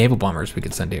naval bombers we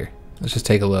could send here? Let's just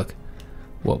take a look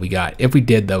what we got. If we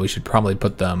did, though, we should probably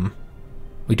put them...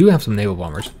 We do have some naval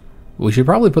bombers. We should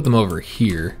probably put them over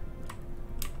here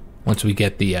once we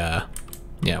get the...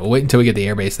 yeah, we'll wait until we get the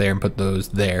airbase there and put those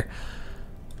there.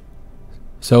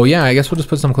 So, yeah, I guess we'll just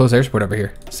put some close air support over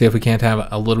here. See if we can't have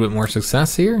a little bit more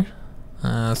success here.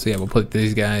 So, yeah, we'll put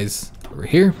these guys over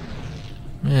here.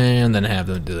 And then have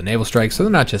them do the naval strike, so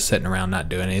they're not just sitting around not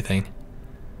doing anything.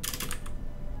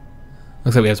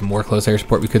 Looks like we have some more close air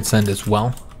support we could send as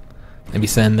well. Maybe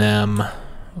send them...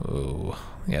 Oh,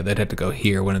 yeah, they'd have to go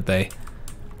here, wouldn't they?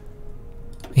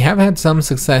 We have had some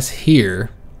success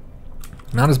here.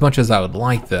 Not as much as I would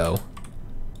like, though.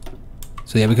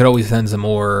 So, yeah, we could always send some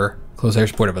more close air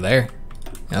support over there.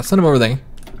 Yeah, I'll send them over there.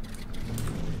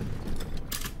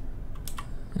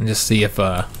 And just see if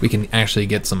we can actually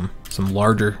get some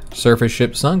larger surface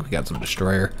ships sunk. We got some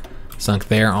destroyer sunk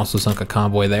there. Also sunk a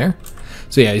convoy there.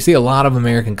 So yeah, you see a lot of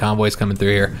American convoys coming through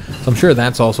here. So I'm sure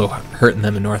that's also hurting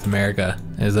them in North America,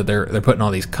 is that they're putting all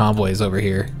these convoys over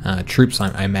here. Troops,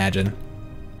 I imagine.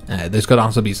 There's could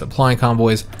also be supply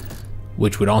convoys,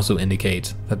 which would also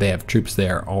indicate that they have troops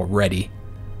there already.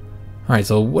 Alright,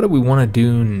 so what do we want to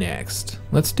do next?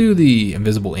 Let's do the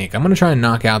invisible ink. I'm going to try and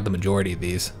knock out the majority of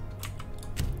these.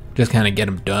 Just kind of get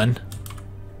them done.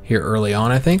 here early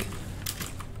on, I think.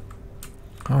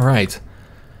 Alright.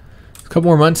 A couple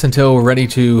more months until we're ready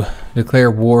to declare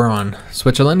war on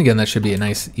Switzerland. Again, that should be a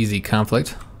nice, easy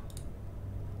conflict.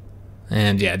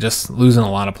 And yeah, just losing a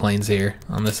lot of planes here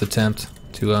on this attempt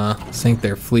to sink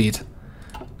their fleet.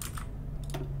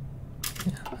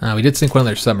 We did sink one of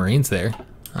their submarines there.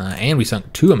 And we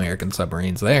sunk 2 American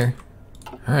submarines there.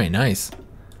 Alright, nice.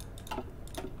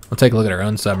 We'll take a look at our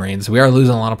own submarines. We are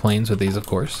losing a lot of planes with these, of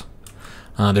course.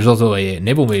 There's also a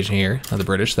naval invasion here of the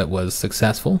British that was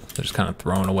successful. They're just kind of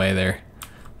throwing away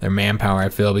their manpower, I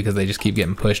feel, because they just keep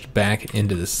getting pushed back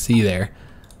into the sea there.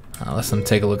 Let's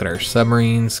take a look at our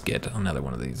submarines. Get another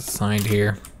one of these assigned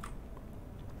here.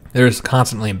 They're just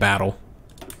constantly in battle,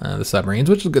 the submarines,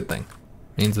 which is a good thing.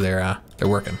 Means they're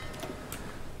working.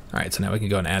 All right, so now we can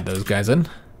go and add those guys in.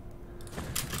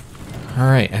 All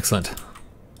right, excellent.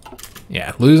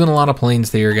 Yeah, losing a lot of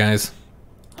planes here, guys.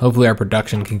 Hopefully our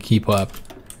production can keep up.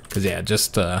 Because, yeah,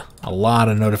 just a lot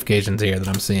of notifications here that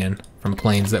I'm seeing from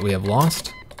planes that we have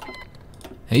lost.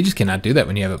 And you just cannot do that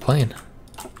when you have a plane.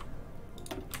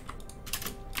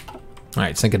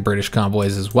 Alright, sinking British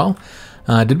convoys as well.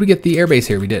 Did we get the airbase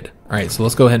here? We did. Alright, so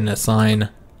let's go ahead and assign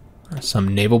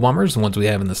some naval bombers, the ones we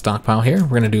have in the stockpile here.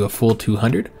 We're going to do a full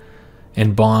 200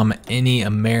 and bomb any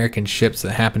American ships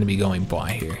that happen to be going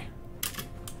by here.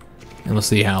 And we'll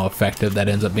see how effective that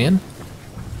ends up being.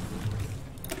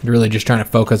 Really just trying to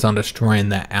focus on destroying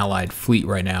that allied fleet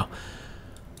right now.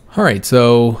 Alright,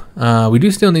 so we do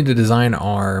still need to design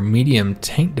our medium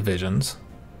tank divisions.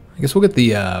 I guess we'll get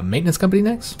the maintenance company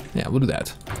next. Yeah, we'll do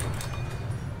that.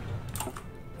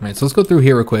 Alright, so let's go through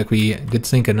here real quick. We did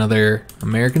sink another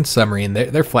American submarine.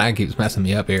 Their flag keeps messing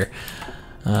me up here.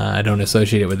 I don't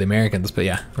associate it with the Americans, but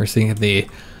yeah, we're sinking the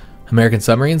American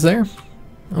submarines there.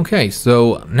 Okay,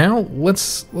 so now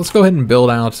let's go ahead and build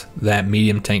out that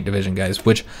medium tank division, guys,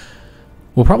 which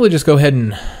we'll probably just go ahead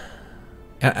and...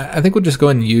 I think we'll just go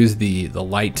ahead and use the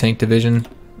light tank division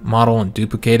model and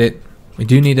duplicate it. We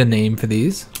do need a name for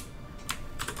these.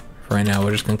 For right now,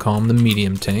 we're just going to call them the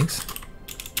medium tanks.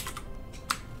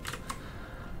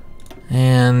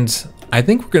 And I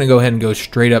think we're going to go ahead and go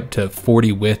straight up to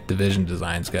 40 width division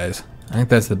designs, guys. I think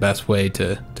that's the best way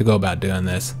to go about doing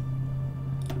this.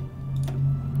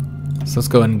 So let's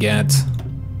go ahead and get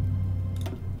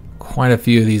quite a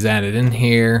few of these added in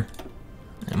here.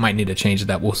 I might need to change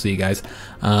that. We'll see, guys.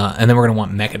 And then we're going to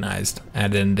want mechanized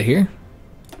added into here.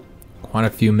 Quite a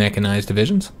few mechanized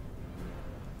divisions.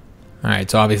 Alright,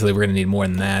 so obviously we're going to need more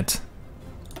than that.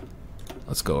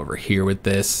 Let's go over here with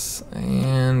this.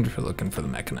 And we're looking for the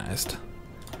mechanized.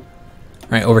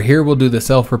 Alright, over here we'll do the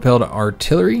self-propelled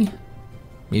artillery.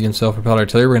 Medium self-propelled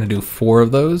artillery. We're going to do 4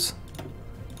 of those.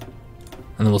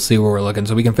 And then we'll see where we're looking.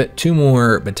 So we can fit 2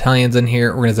 more battalions in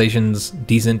here. Organization's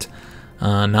decent.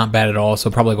 Not bad at all.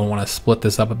 So probably going to want to split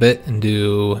this up a bit and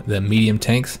do the medium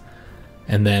tanks.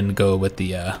 And then go with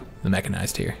the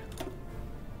mechanized here.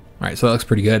 Alright, so that looks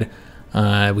pretty good.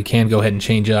 We can go ahead and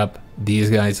change up these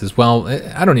guys as well.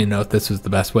 I don't even know if this was the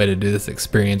best way to do this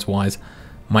experience-wise.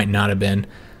 Might not have been.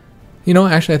 You know,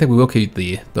 actually I think we will keep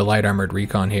the light armored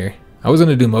recon here. I was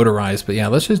going to do motorized, but yeah,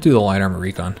 let's just do the light armored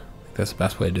recon. I think that's the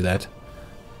best way to do that.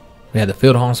 We have the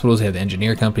field hospitals, we have the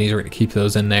engineer companies, we're going to keep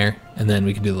those in there. And then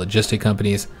we can do the logistic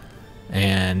companies.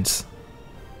 And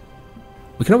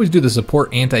we can always do the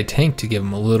support anti-tank to give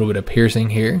them a little bit of piercing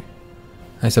here,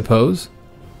 I suppose.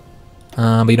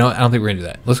 But you know what? I don't think we're going to do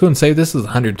that. Let's go and save this as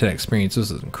 110 experience.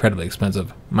 This is incredibly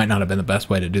expensive. Might not have been the best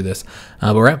way to do this.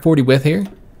 But we're at 40 width here.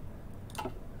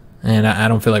 And I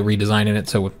don't feel like redesigning it,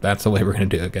 so that's the way we're going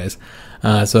to do it, guys.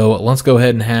 So let's go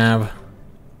ahead and have...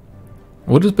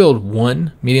 We'll just build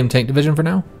 1 medium tank division for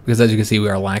now, because as you can see, we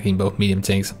are lacking both medium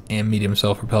tanks and medium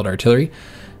self-propelled artillery.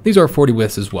 These are 40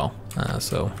 widths as well,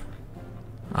 so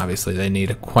obviously they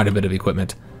need quite a bit of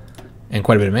equipment and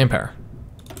quite a bit of manpower.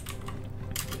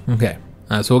 Okay,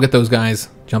 so we'll get those guys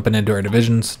jumping into our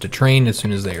divisions to train as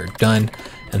soon as they are done,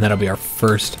 and that'll be our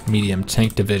first medium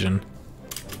tank division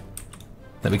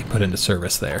that we can put into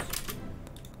service there.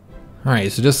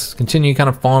 Alright, so just continue kind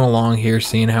of following along here,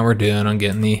 seeing how we're doing on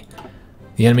getting the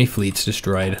enemy fleets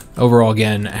destroyed. Overall,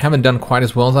 again, I haven't done quite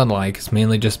as well as I'd like. It's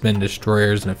mainly just been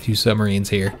destroyers and a few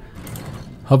submarines here.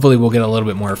 Hopefully we'll get a little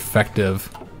bit more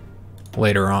effective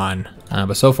later on.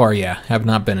 But so far, yeah, have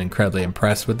not been incredibly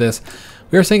impressed with this.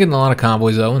 We are sinking a lot of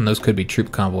convoys, though, and those could be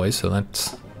troop convoys, so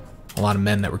that's a lot of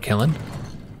men that we're killing.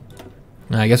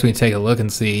 I guess we can take a look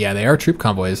and see. Yeah, they are troop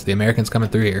convoys. The Americans coming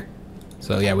through here.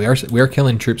 So yeah, we are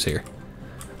killing troops here.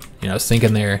 You know,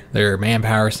 sinking their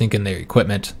manpower, sinking their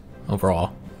equipment.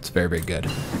 Overall, it's very, very good.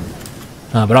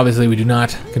 But obviously we do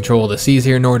not control the seas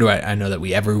here, nor do I know that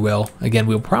we ever will. Again,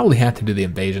 we'll probably have to do the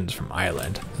invasions from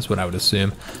Ireland. That's what I would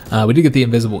assume. We did get the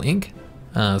invisible ink.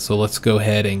 So let's go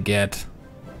ahead and get...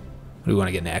 What do we want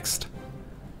to get next?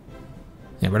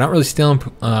 Yeah, we're not really stealing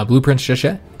blueprints just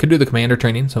yet. Could do the commander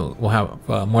training, so we'll have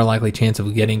a more likely chance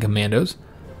of getting commandos.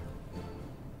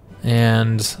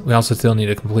 And we also still need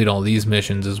to complete all these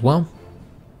missions as well.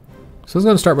 So let's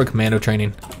go and start with commando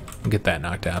training and get that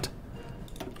knocked out.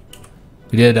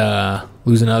 We did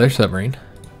lose another submarine.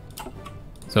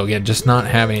 So again, just not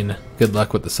having good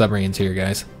luck with the submarines here,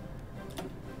 guys.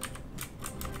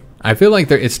 I feel like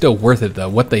it's still worth it though,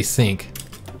 what they sink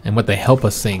and what they help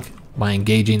us sink by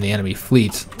engaging the enemy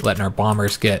fleets, letting our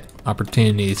bombers get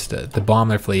opportunities to bomb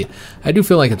their fleet. I do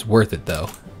feel like it's worth it though.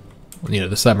 You know,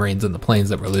 the submarines and the planes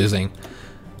that we're losing.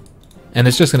 And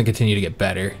it's just going to continue to get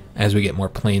better as we get more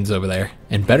planes over there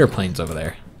and better planes over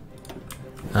there.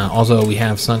 Also, we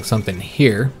have sunk something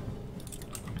here.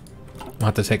 We'll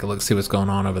have to take a look, see what's going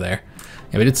on over there.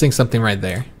 Yeah, we did sink something right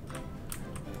there.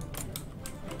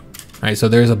 Alright, so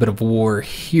there's a bit of war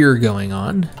here going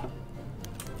on.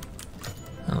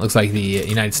 It looks like the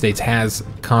United States has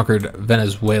conquered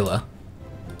Venezuela.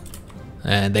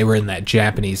 And they were in that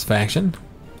Japanese faction.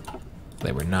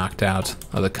 They were knocked out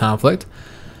of the conflict.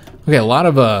 Okay, a lot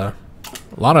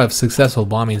of successful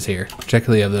bombings here,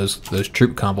 particularly of those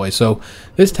troop convoys. So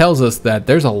this tells us that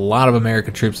there's a lot of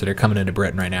American troops that are coming into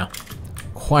Britain right now.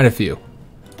 Quite a few.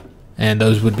 And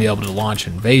those would be able to launch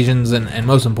invasions, and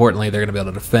most importantly, they're going to be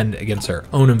able to defend against our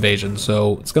own invasions.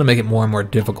 So it's going to make it more and more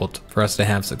difficult for us to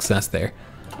have success there.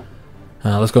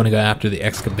 Let's go and go after the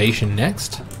excavation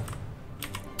next.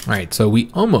 Alright, so we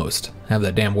almost have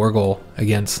that damn war goal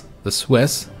against the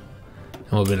Swiss.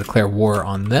 And we'll declare war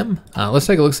on them. Let's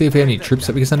take a look, see if we have any troops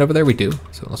that we can send over there. We do.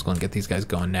 So let's go and get these guys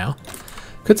going now.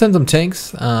 Could send some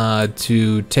tanks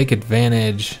to take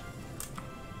advantage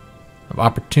of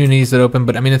opportunities that open.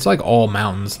 But I mean, it's like all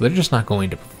mountains. They're just not going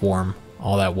to perform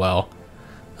all that well.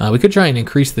 We could try and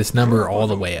increase this number all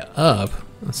the way up.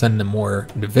 And send them more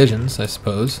divisions, I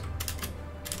suppose.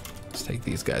 Let's take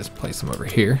these guys and place them over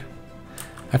here.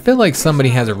 I feel like somebody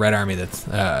has a Red Army that's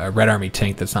a Red Army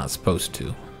tank that's not supposed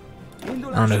to. I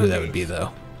don't know who that would be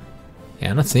though.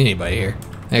 Yeah, I'm not seeing anybody here.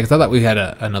 Yeah, because I thought we had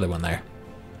another one there.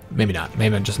 Maybe not.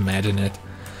 Maybe I'm just imagining it.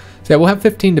 So yeah, we'll have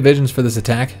 15 divisions for this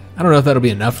attack. I don't know if that'll be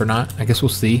enough or not. I guess we'll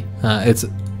see. It's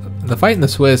the fight in the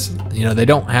Swiss. You know, they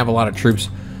don't have a lot of troops,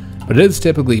 but it is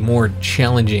typically more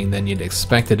challenging than you'd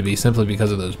expect it to be, simply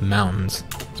because of those mountains.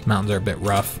 Those mountains are a bit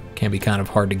rough. Can be kind of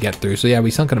hard to get through. So yeah,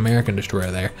 we sunk an American destroyer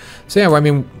there. So yeah, well, I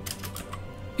mean,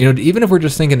 you know, even if we're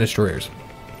just sinking destroyers,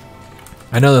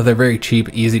 I know that they're very cheap,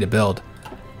 easy to build.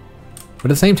 But at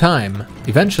the same time,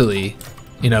 eventually,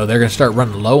 you know, they're going to start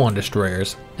running low on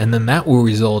destroyers, and then that will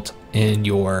result in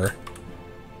your...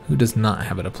 Who does not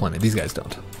have a deployment? These guys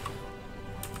don't.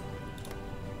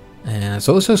 And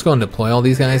so let's just go and deploy all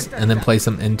these guys, and then place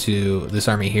them into this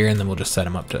army here, and then we'll just set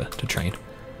them up to train.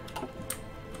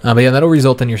 But yeah, that'll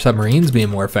result in your submarines being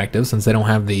more effective, since they don't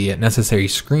have the necessary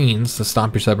screens to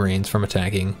stop your submarines from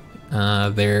attacking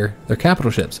their capital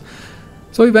ships.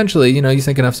 So eventually, you know, you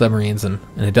sink enough submarines, and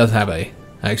it does have a,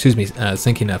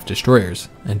 sink enough destroyers,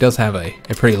 and it does have a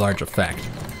pretty large effect.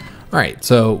 Alright,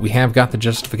 so we have got the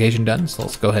justification done, so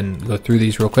let's go ahead and go through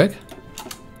these real quick.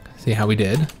 See how we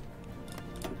did.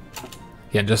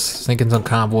 Yeah, just sinking some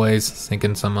convoys,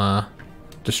 sinking some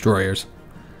destroyers.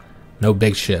 No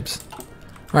big ships.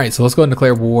 Alright, so let's go ahead and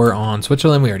declare war on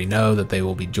Switzerland. We already know that they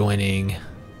will be joining.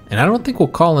 And I don't think we'll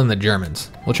call in the Germans.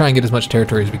 We'll try and get as much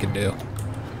territory as we can do.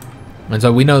 And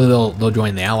so we know that they'll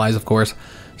join the Allies, of course.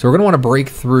 So we're going to want to break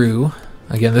through.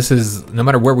 Again, this is, no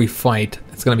matter where we fight,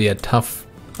 it's going to be a tough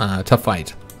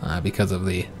fight because of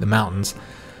the mountains.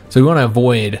 So we want to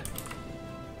avoid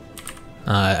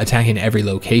attacking every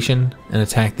location and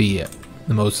attack the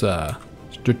most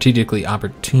strategically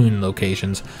opportune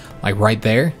locations, like right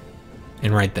there.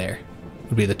 And right there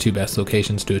would be the two best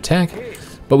locations to attack.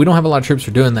 But we don't have a lot of troops for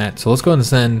doing that, so let's go ahead and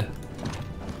send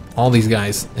all these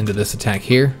guys into this attack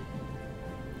here.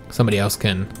 Somebody else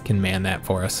can man that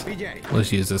for us.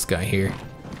 Let's use this guy here.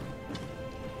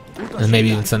 And maybe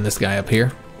even send this guy up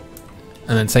here.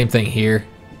 And then same thing here.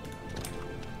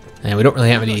 And we don't really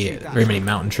have very many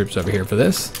mountain troops over here for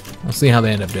this. We'll see how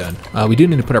they end up doing. We do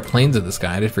need to put our planes in the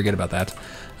sky. I did forget about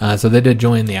that. So they did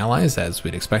join the Allies, as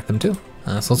we'd expect them to.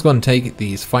 So let's go ahead and take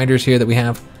these fighters here that we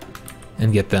have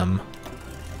and get them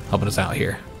helping us out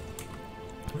here.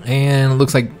 And it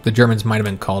looks like the Germans might have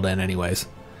been called in anyways,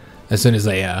 as soon as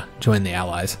they joined the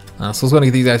Allies. So let's go ahead and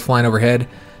get these guys flying overhead.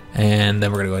 And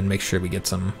then we're gonna go ahead and make sure we get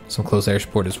some close air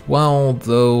support as well,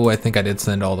 though I think I did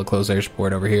send all the close air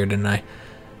support over here, didn't I?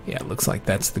 Yeah, it looks like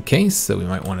that's the case, so we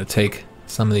might want to take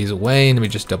some of these away. Let me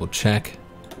just double check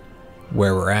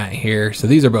where we're at here. So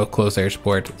these are both close air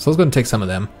support, so let's go and take some of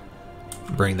them,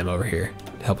 bring them over here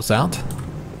to help us out.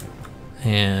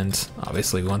 And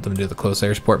obviously we want them to do the close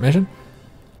air support mission.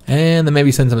 And then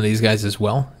maybe send some of these guys as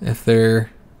well, if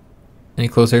they're any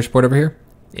close air support over here.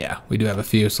 Yeah, we do have a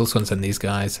few, so let's go and send these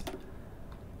guys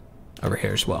over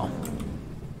here as well.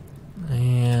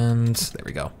 And there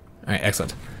we go. All right,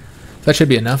 excellent. So that should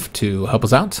be enough to help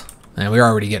us out. And we're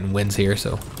already getting wins here,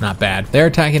 so not bad. They're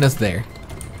attacking us there.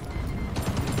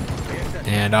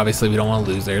 And obviously we don't want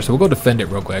to lose there, so we'll go defend it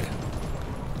real quick.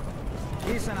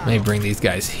 Maybe bring these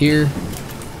guys here.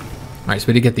 All right, so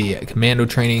we did get the commando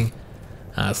training.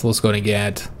 So let's go and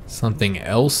get something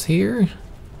else here.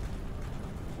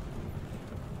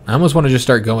 I almost want to just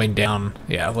start going down.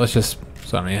 Yeah, let's just,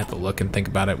 so I don't even have to look and think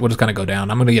about it. We'll just kind of go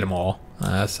down. I'm going to get them all.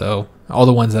 So all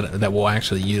the ones that we'll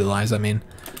actually utilize, I mean.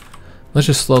 Let's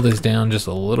just slow this down just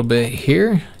a little bit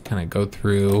here. Kind of go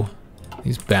through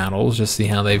these battles, just see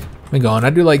how they've been going. I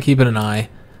do like keeping an eye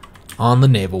on the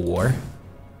naval war.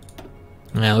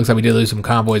 Yeah, it looks like we did lose some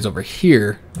convoys over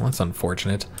here. Well, that's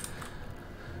unfortunate.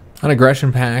 On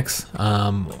aggression packs,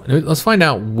 let's find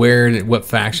out what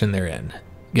faction they're in.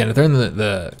 Again, if they're in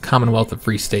the Commonwealth of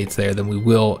Free States there, then we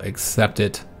will accept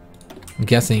it. I'm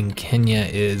guessing Kenya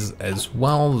is as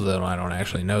well, though I don't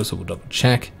actually know, so we'll double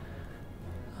check.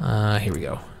 Here we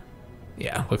go.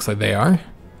 Yeah, looks like they are.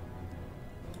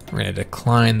 We're going to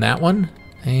decline that one,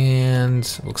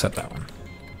 and we'll accept that one.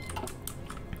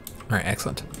 All right,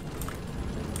 excellent.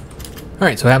 All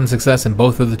right, so having success in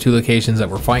both of the two locations that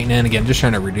we're fighting in. Again, just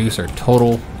trying to reduce our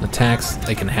total attacks.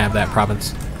 They can have that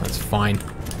province. That's fine.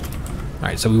 All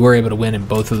right, so we were able to win in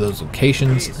both of those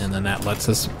locations, and then that lets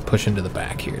us push into the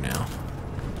back here now.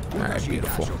 All right,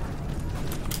 beautiful.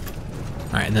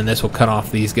 All right, and then this will cut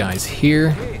off these guys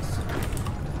here.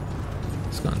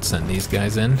 Let's go and send these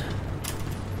guys in.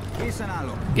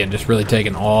 Again, just really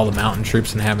taking all the mountain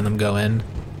troops and having them go in.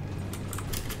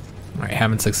 All right,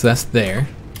 having success there.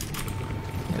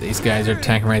 Yeah, these guys are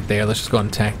attacking right there. Let's just go and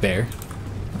attack there.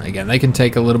 Again, they can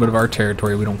take a little bit of our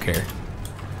territory. We don't care.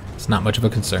 It's not much of a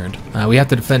concern. We have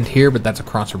to defend here, but that's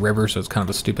across a river, so it's kind of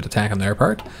a stupid attack on their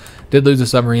part. Did lose a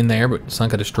submarine there, but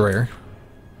sunk a destroyer.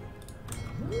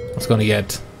 Let's go and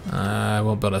get... I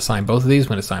won't be able to assign both of these. I'm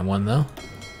going to assign one, though.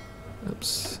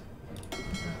 Oops.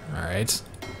 Alright.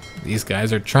 These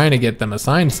guys are trying to get them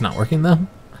assigned. It's not working, though.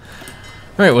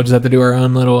 Alright, we'll just have to do our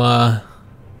own little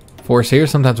force here.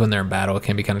 Sometimes when they're in battle, it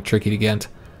can be kind of tricky to get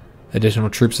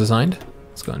additional troops assigned.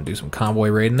 Let's go and do some convoy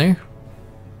raiding there.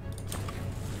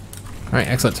 Alright,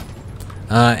 excellent.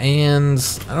 And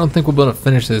I don't think we'll be able to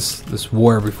finish this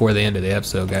war before the end of the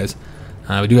episode, guys.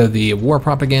 We do have the war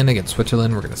propaganda against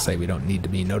Switzerland. We're going to say we don't need to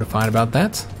be notified about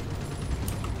that.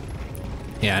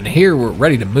 Yeah, and here we're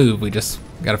ready to move. We just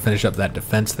got to finish up that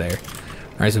defense there.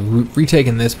 Alright, so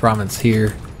retaking this province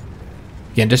here.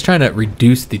 Again, just trying to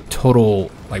reduce the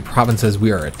total provinces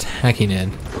we are attacking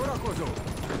in.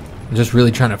 I'm just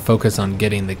really trying to focus on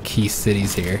getting the key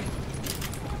cities here.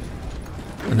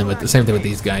 And then with the same thing with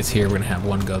these guys here, we're going to have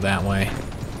one go that way.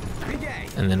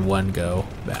 And then one go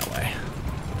that way.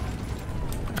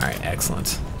 Alright,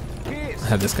 excellent.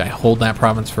 Have this guy hold that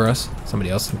province for us. Somebody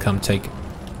else can come take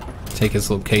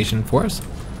his location for us.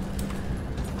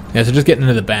 Yeah, so just getting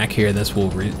into the back here, this will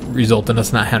result in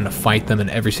us not having to fight them in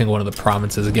every single one of the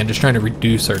provinces. Again, just trying to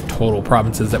reduce our total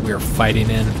provinces that we are fighting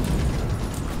in.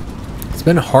 It's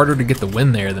been harder to get the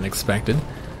win there than expected.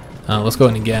 Let's go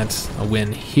ahead and get a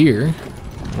win here.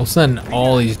 We'll send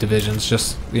all these divisions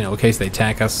just, in case they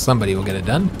attack us, somebody will get it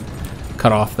done.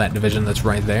 Cut off that division that's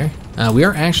right there. We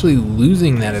are actually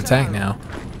losing that attack now.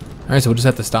 Alright, so we'll just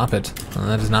have to stop it.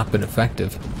 That has not been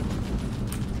effective.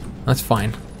 That's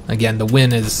fine. Again, the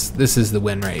win is, this is the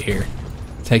win right here.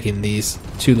 Taking these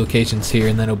two locations here,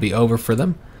 and then it'll be over for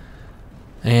them.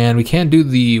 And we can do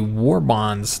the war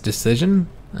bonds decision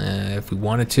if we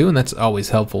wanted to, and that's always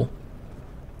helpful.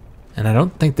 And I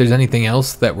don't think there's anything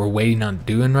else that we're waiting on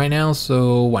doing right now,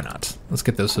 so why not? Let's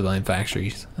get those civilian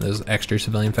factories, those extra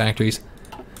civilian factories.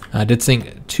 I did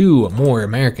sink two more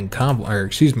American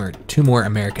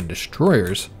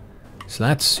destroyers, so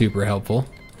that's super helpful.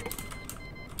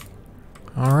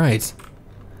 All right,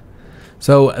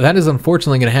 so that is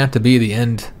unfortunately going to have to be the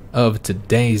end of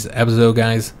today's episode,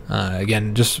 guys.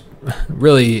 Again, just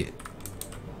really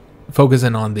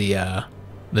focusing on the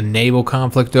naval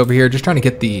conflict over here, just trying to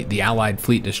get the Allied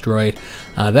fleet destroyed.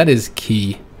 That is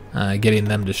key getting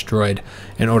them destroyed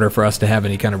in order for us to have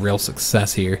any kind of real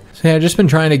success here. So yeah, I've just been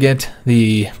trying to get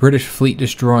the British fleet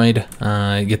destroyed,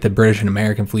 get the British and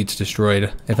American fleets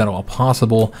destroyed, if at all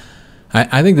possible.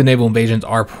 I think the naval invasions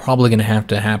are probably going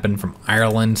to happen from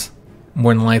Ireland.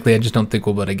 More than likely, I just don't think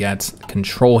we'll be able to get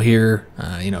control here.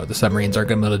 You know, the submarines aren't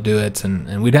going to be able to do it,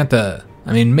 and we'd have to,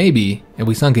 I mean, maybe if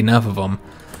we sunk enough of them.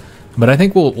 But I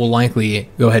think we'll likely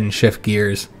go ahead and shift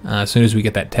gears as soon as we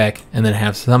get that tech, and then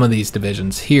have some of these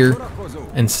divisions here,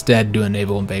 instead do a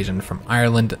naval invasion from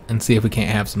Ireland, and see if we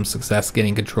can't have some success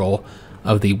getting control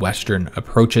of the western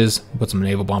approaches. Put some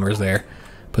naval bombers there,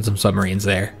 put some submarines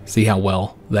there, see how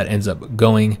well that ends up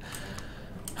going.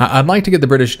 I'd like to get the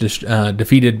British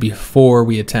defeated before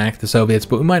we attack the Soviets,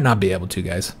 but we might not be able to,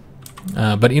 guys.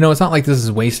 But you know, it's not like this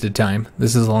is wasted time.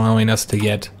 This is allowing us to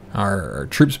get our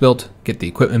troops built, get the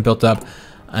equipment built up,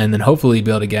 and then hopefully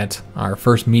be able to get our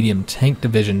first medium tank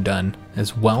division done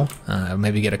as well.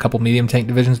 Maybe get a couple medium tank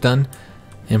divisions done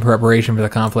in preparation for the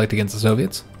conflict against the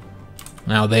Soviets.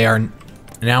 Now they are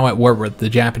now at war with the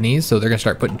Japanese, so they're going to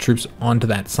start putting troops onto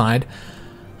that side.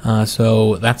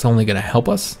 So that's only going to help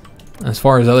us. As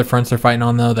far as other fronts they're fighting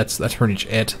on, though, that's pretty much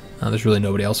it. There's really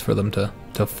nobody else for them to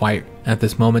fight at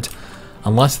this moment,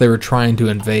 unless they were trying to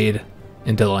invade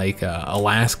into like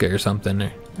Alaska or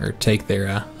something, or take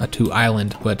their Atu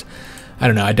Island. But I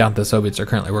don't know. I doubt the Soviets are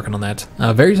currently working on that.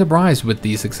 Very surprised with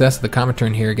the success of the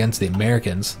Comintern here against the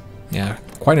Americans. Yeah,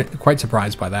 quite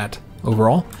surprised by that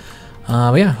overall.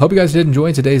 But yeah, hope you guys did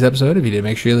enjoy today's episode. If you did,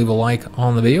 make sure you leave a like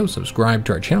on the video, subscribe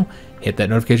to our channel, hit that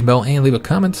notification bell, and leave a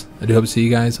comment. I do hope to see you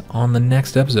guys on the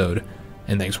next episode,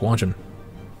 and thanks for watching.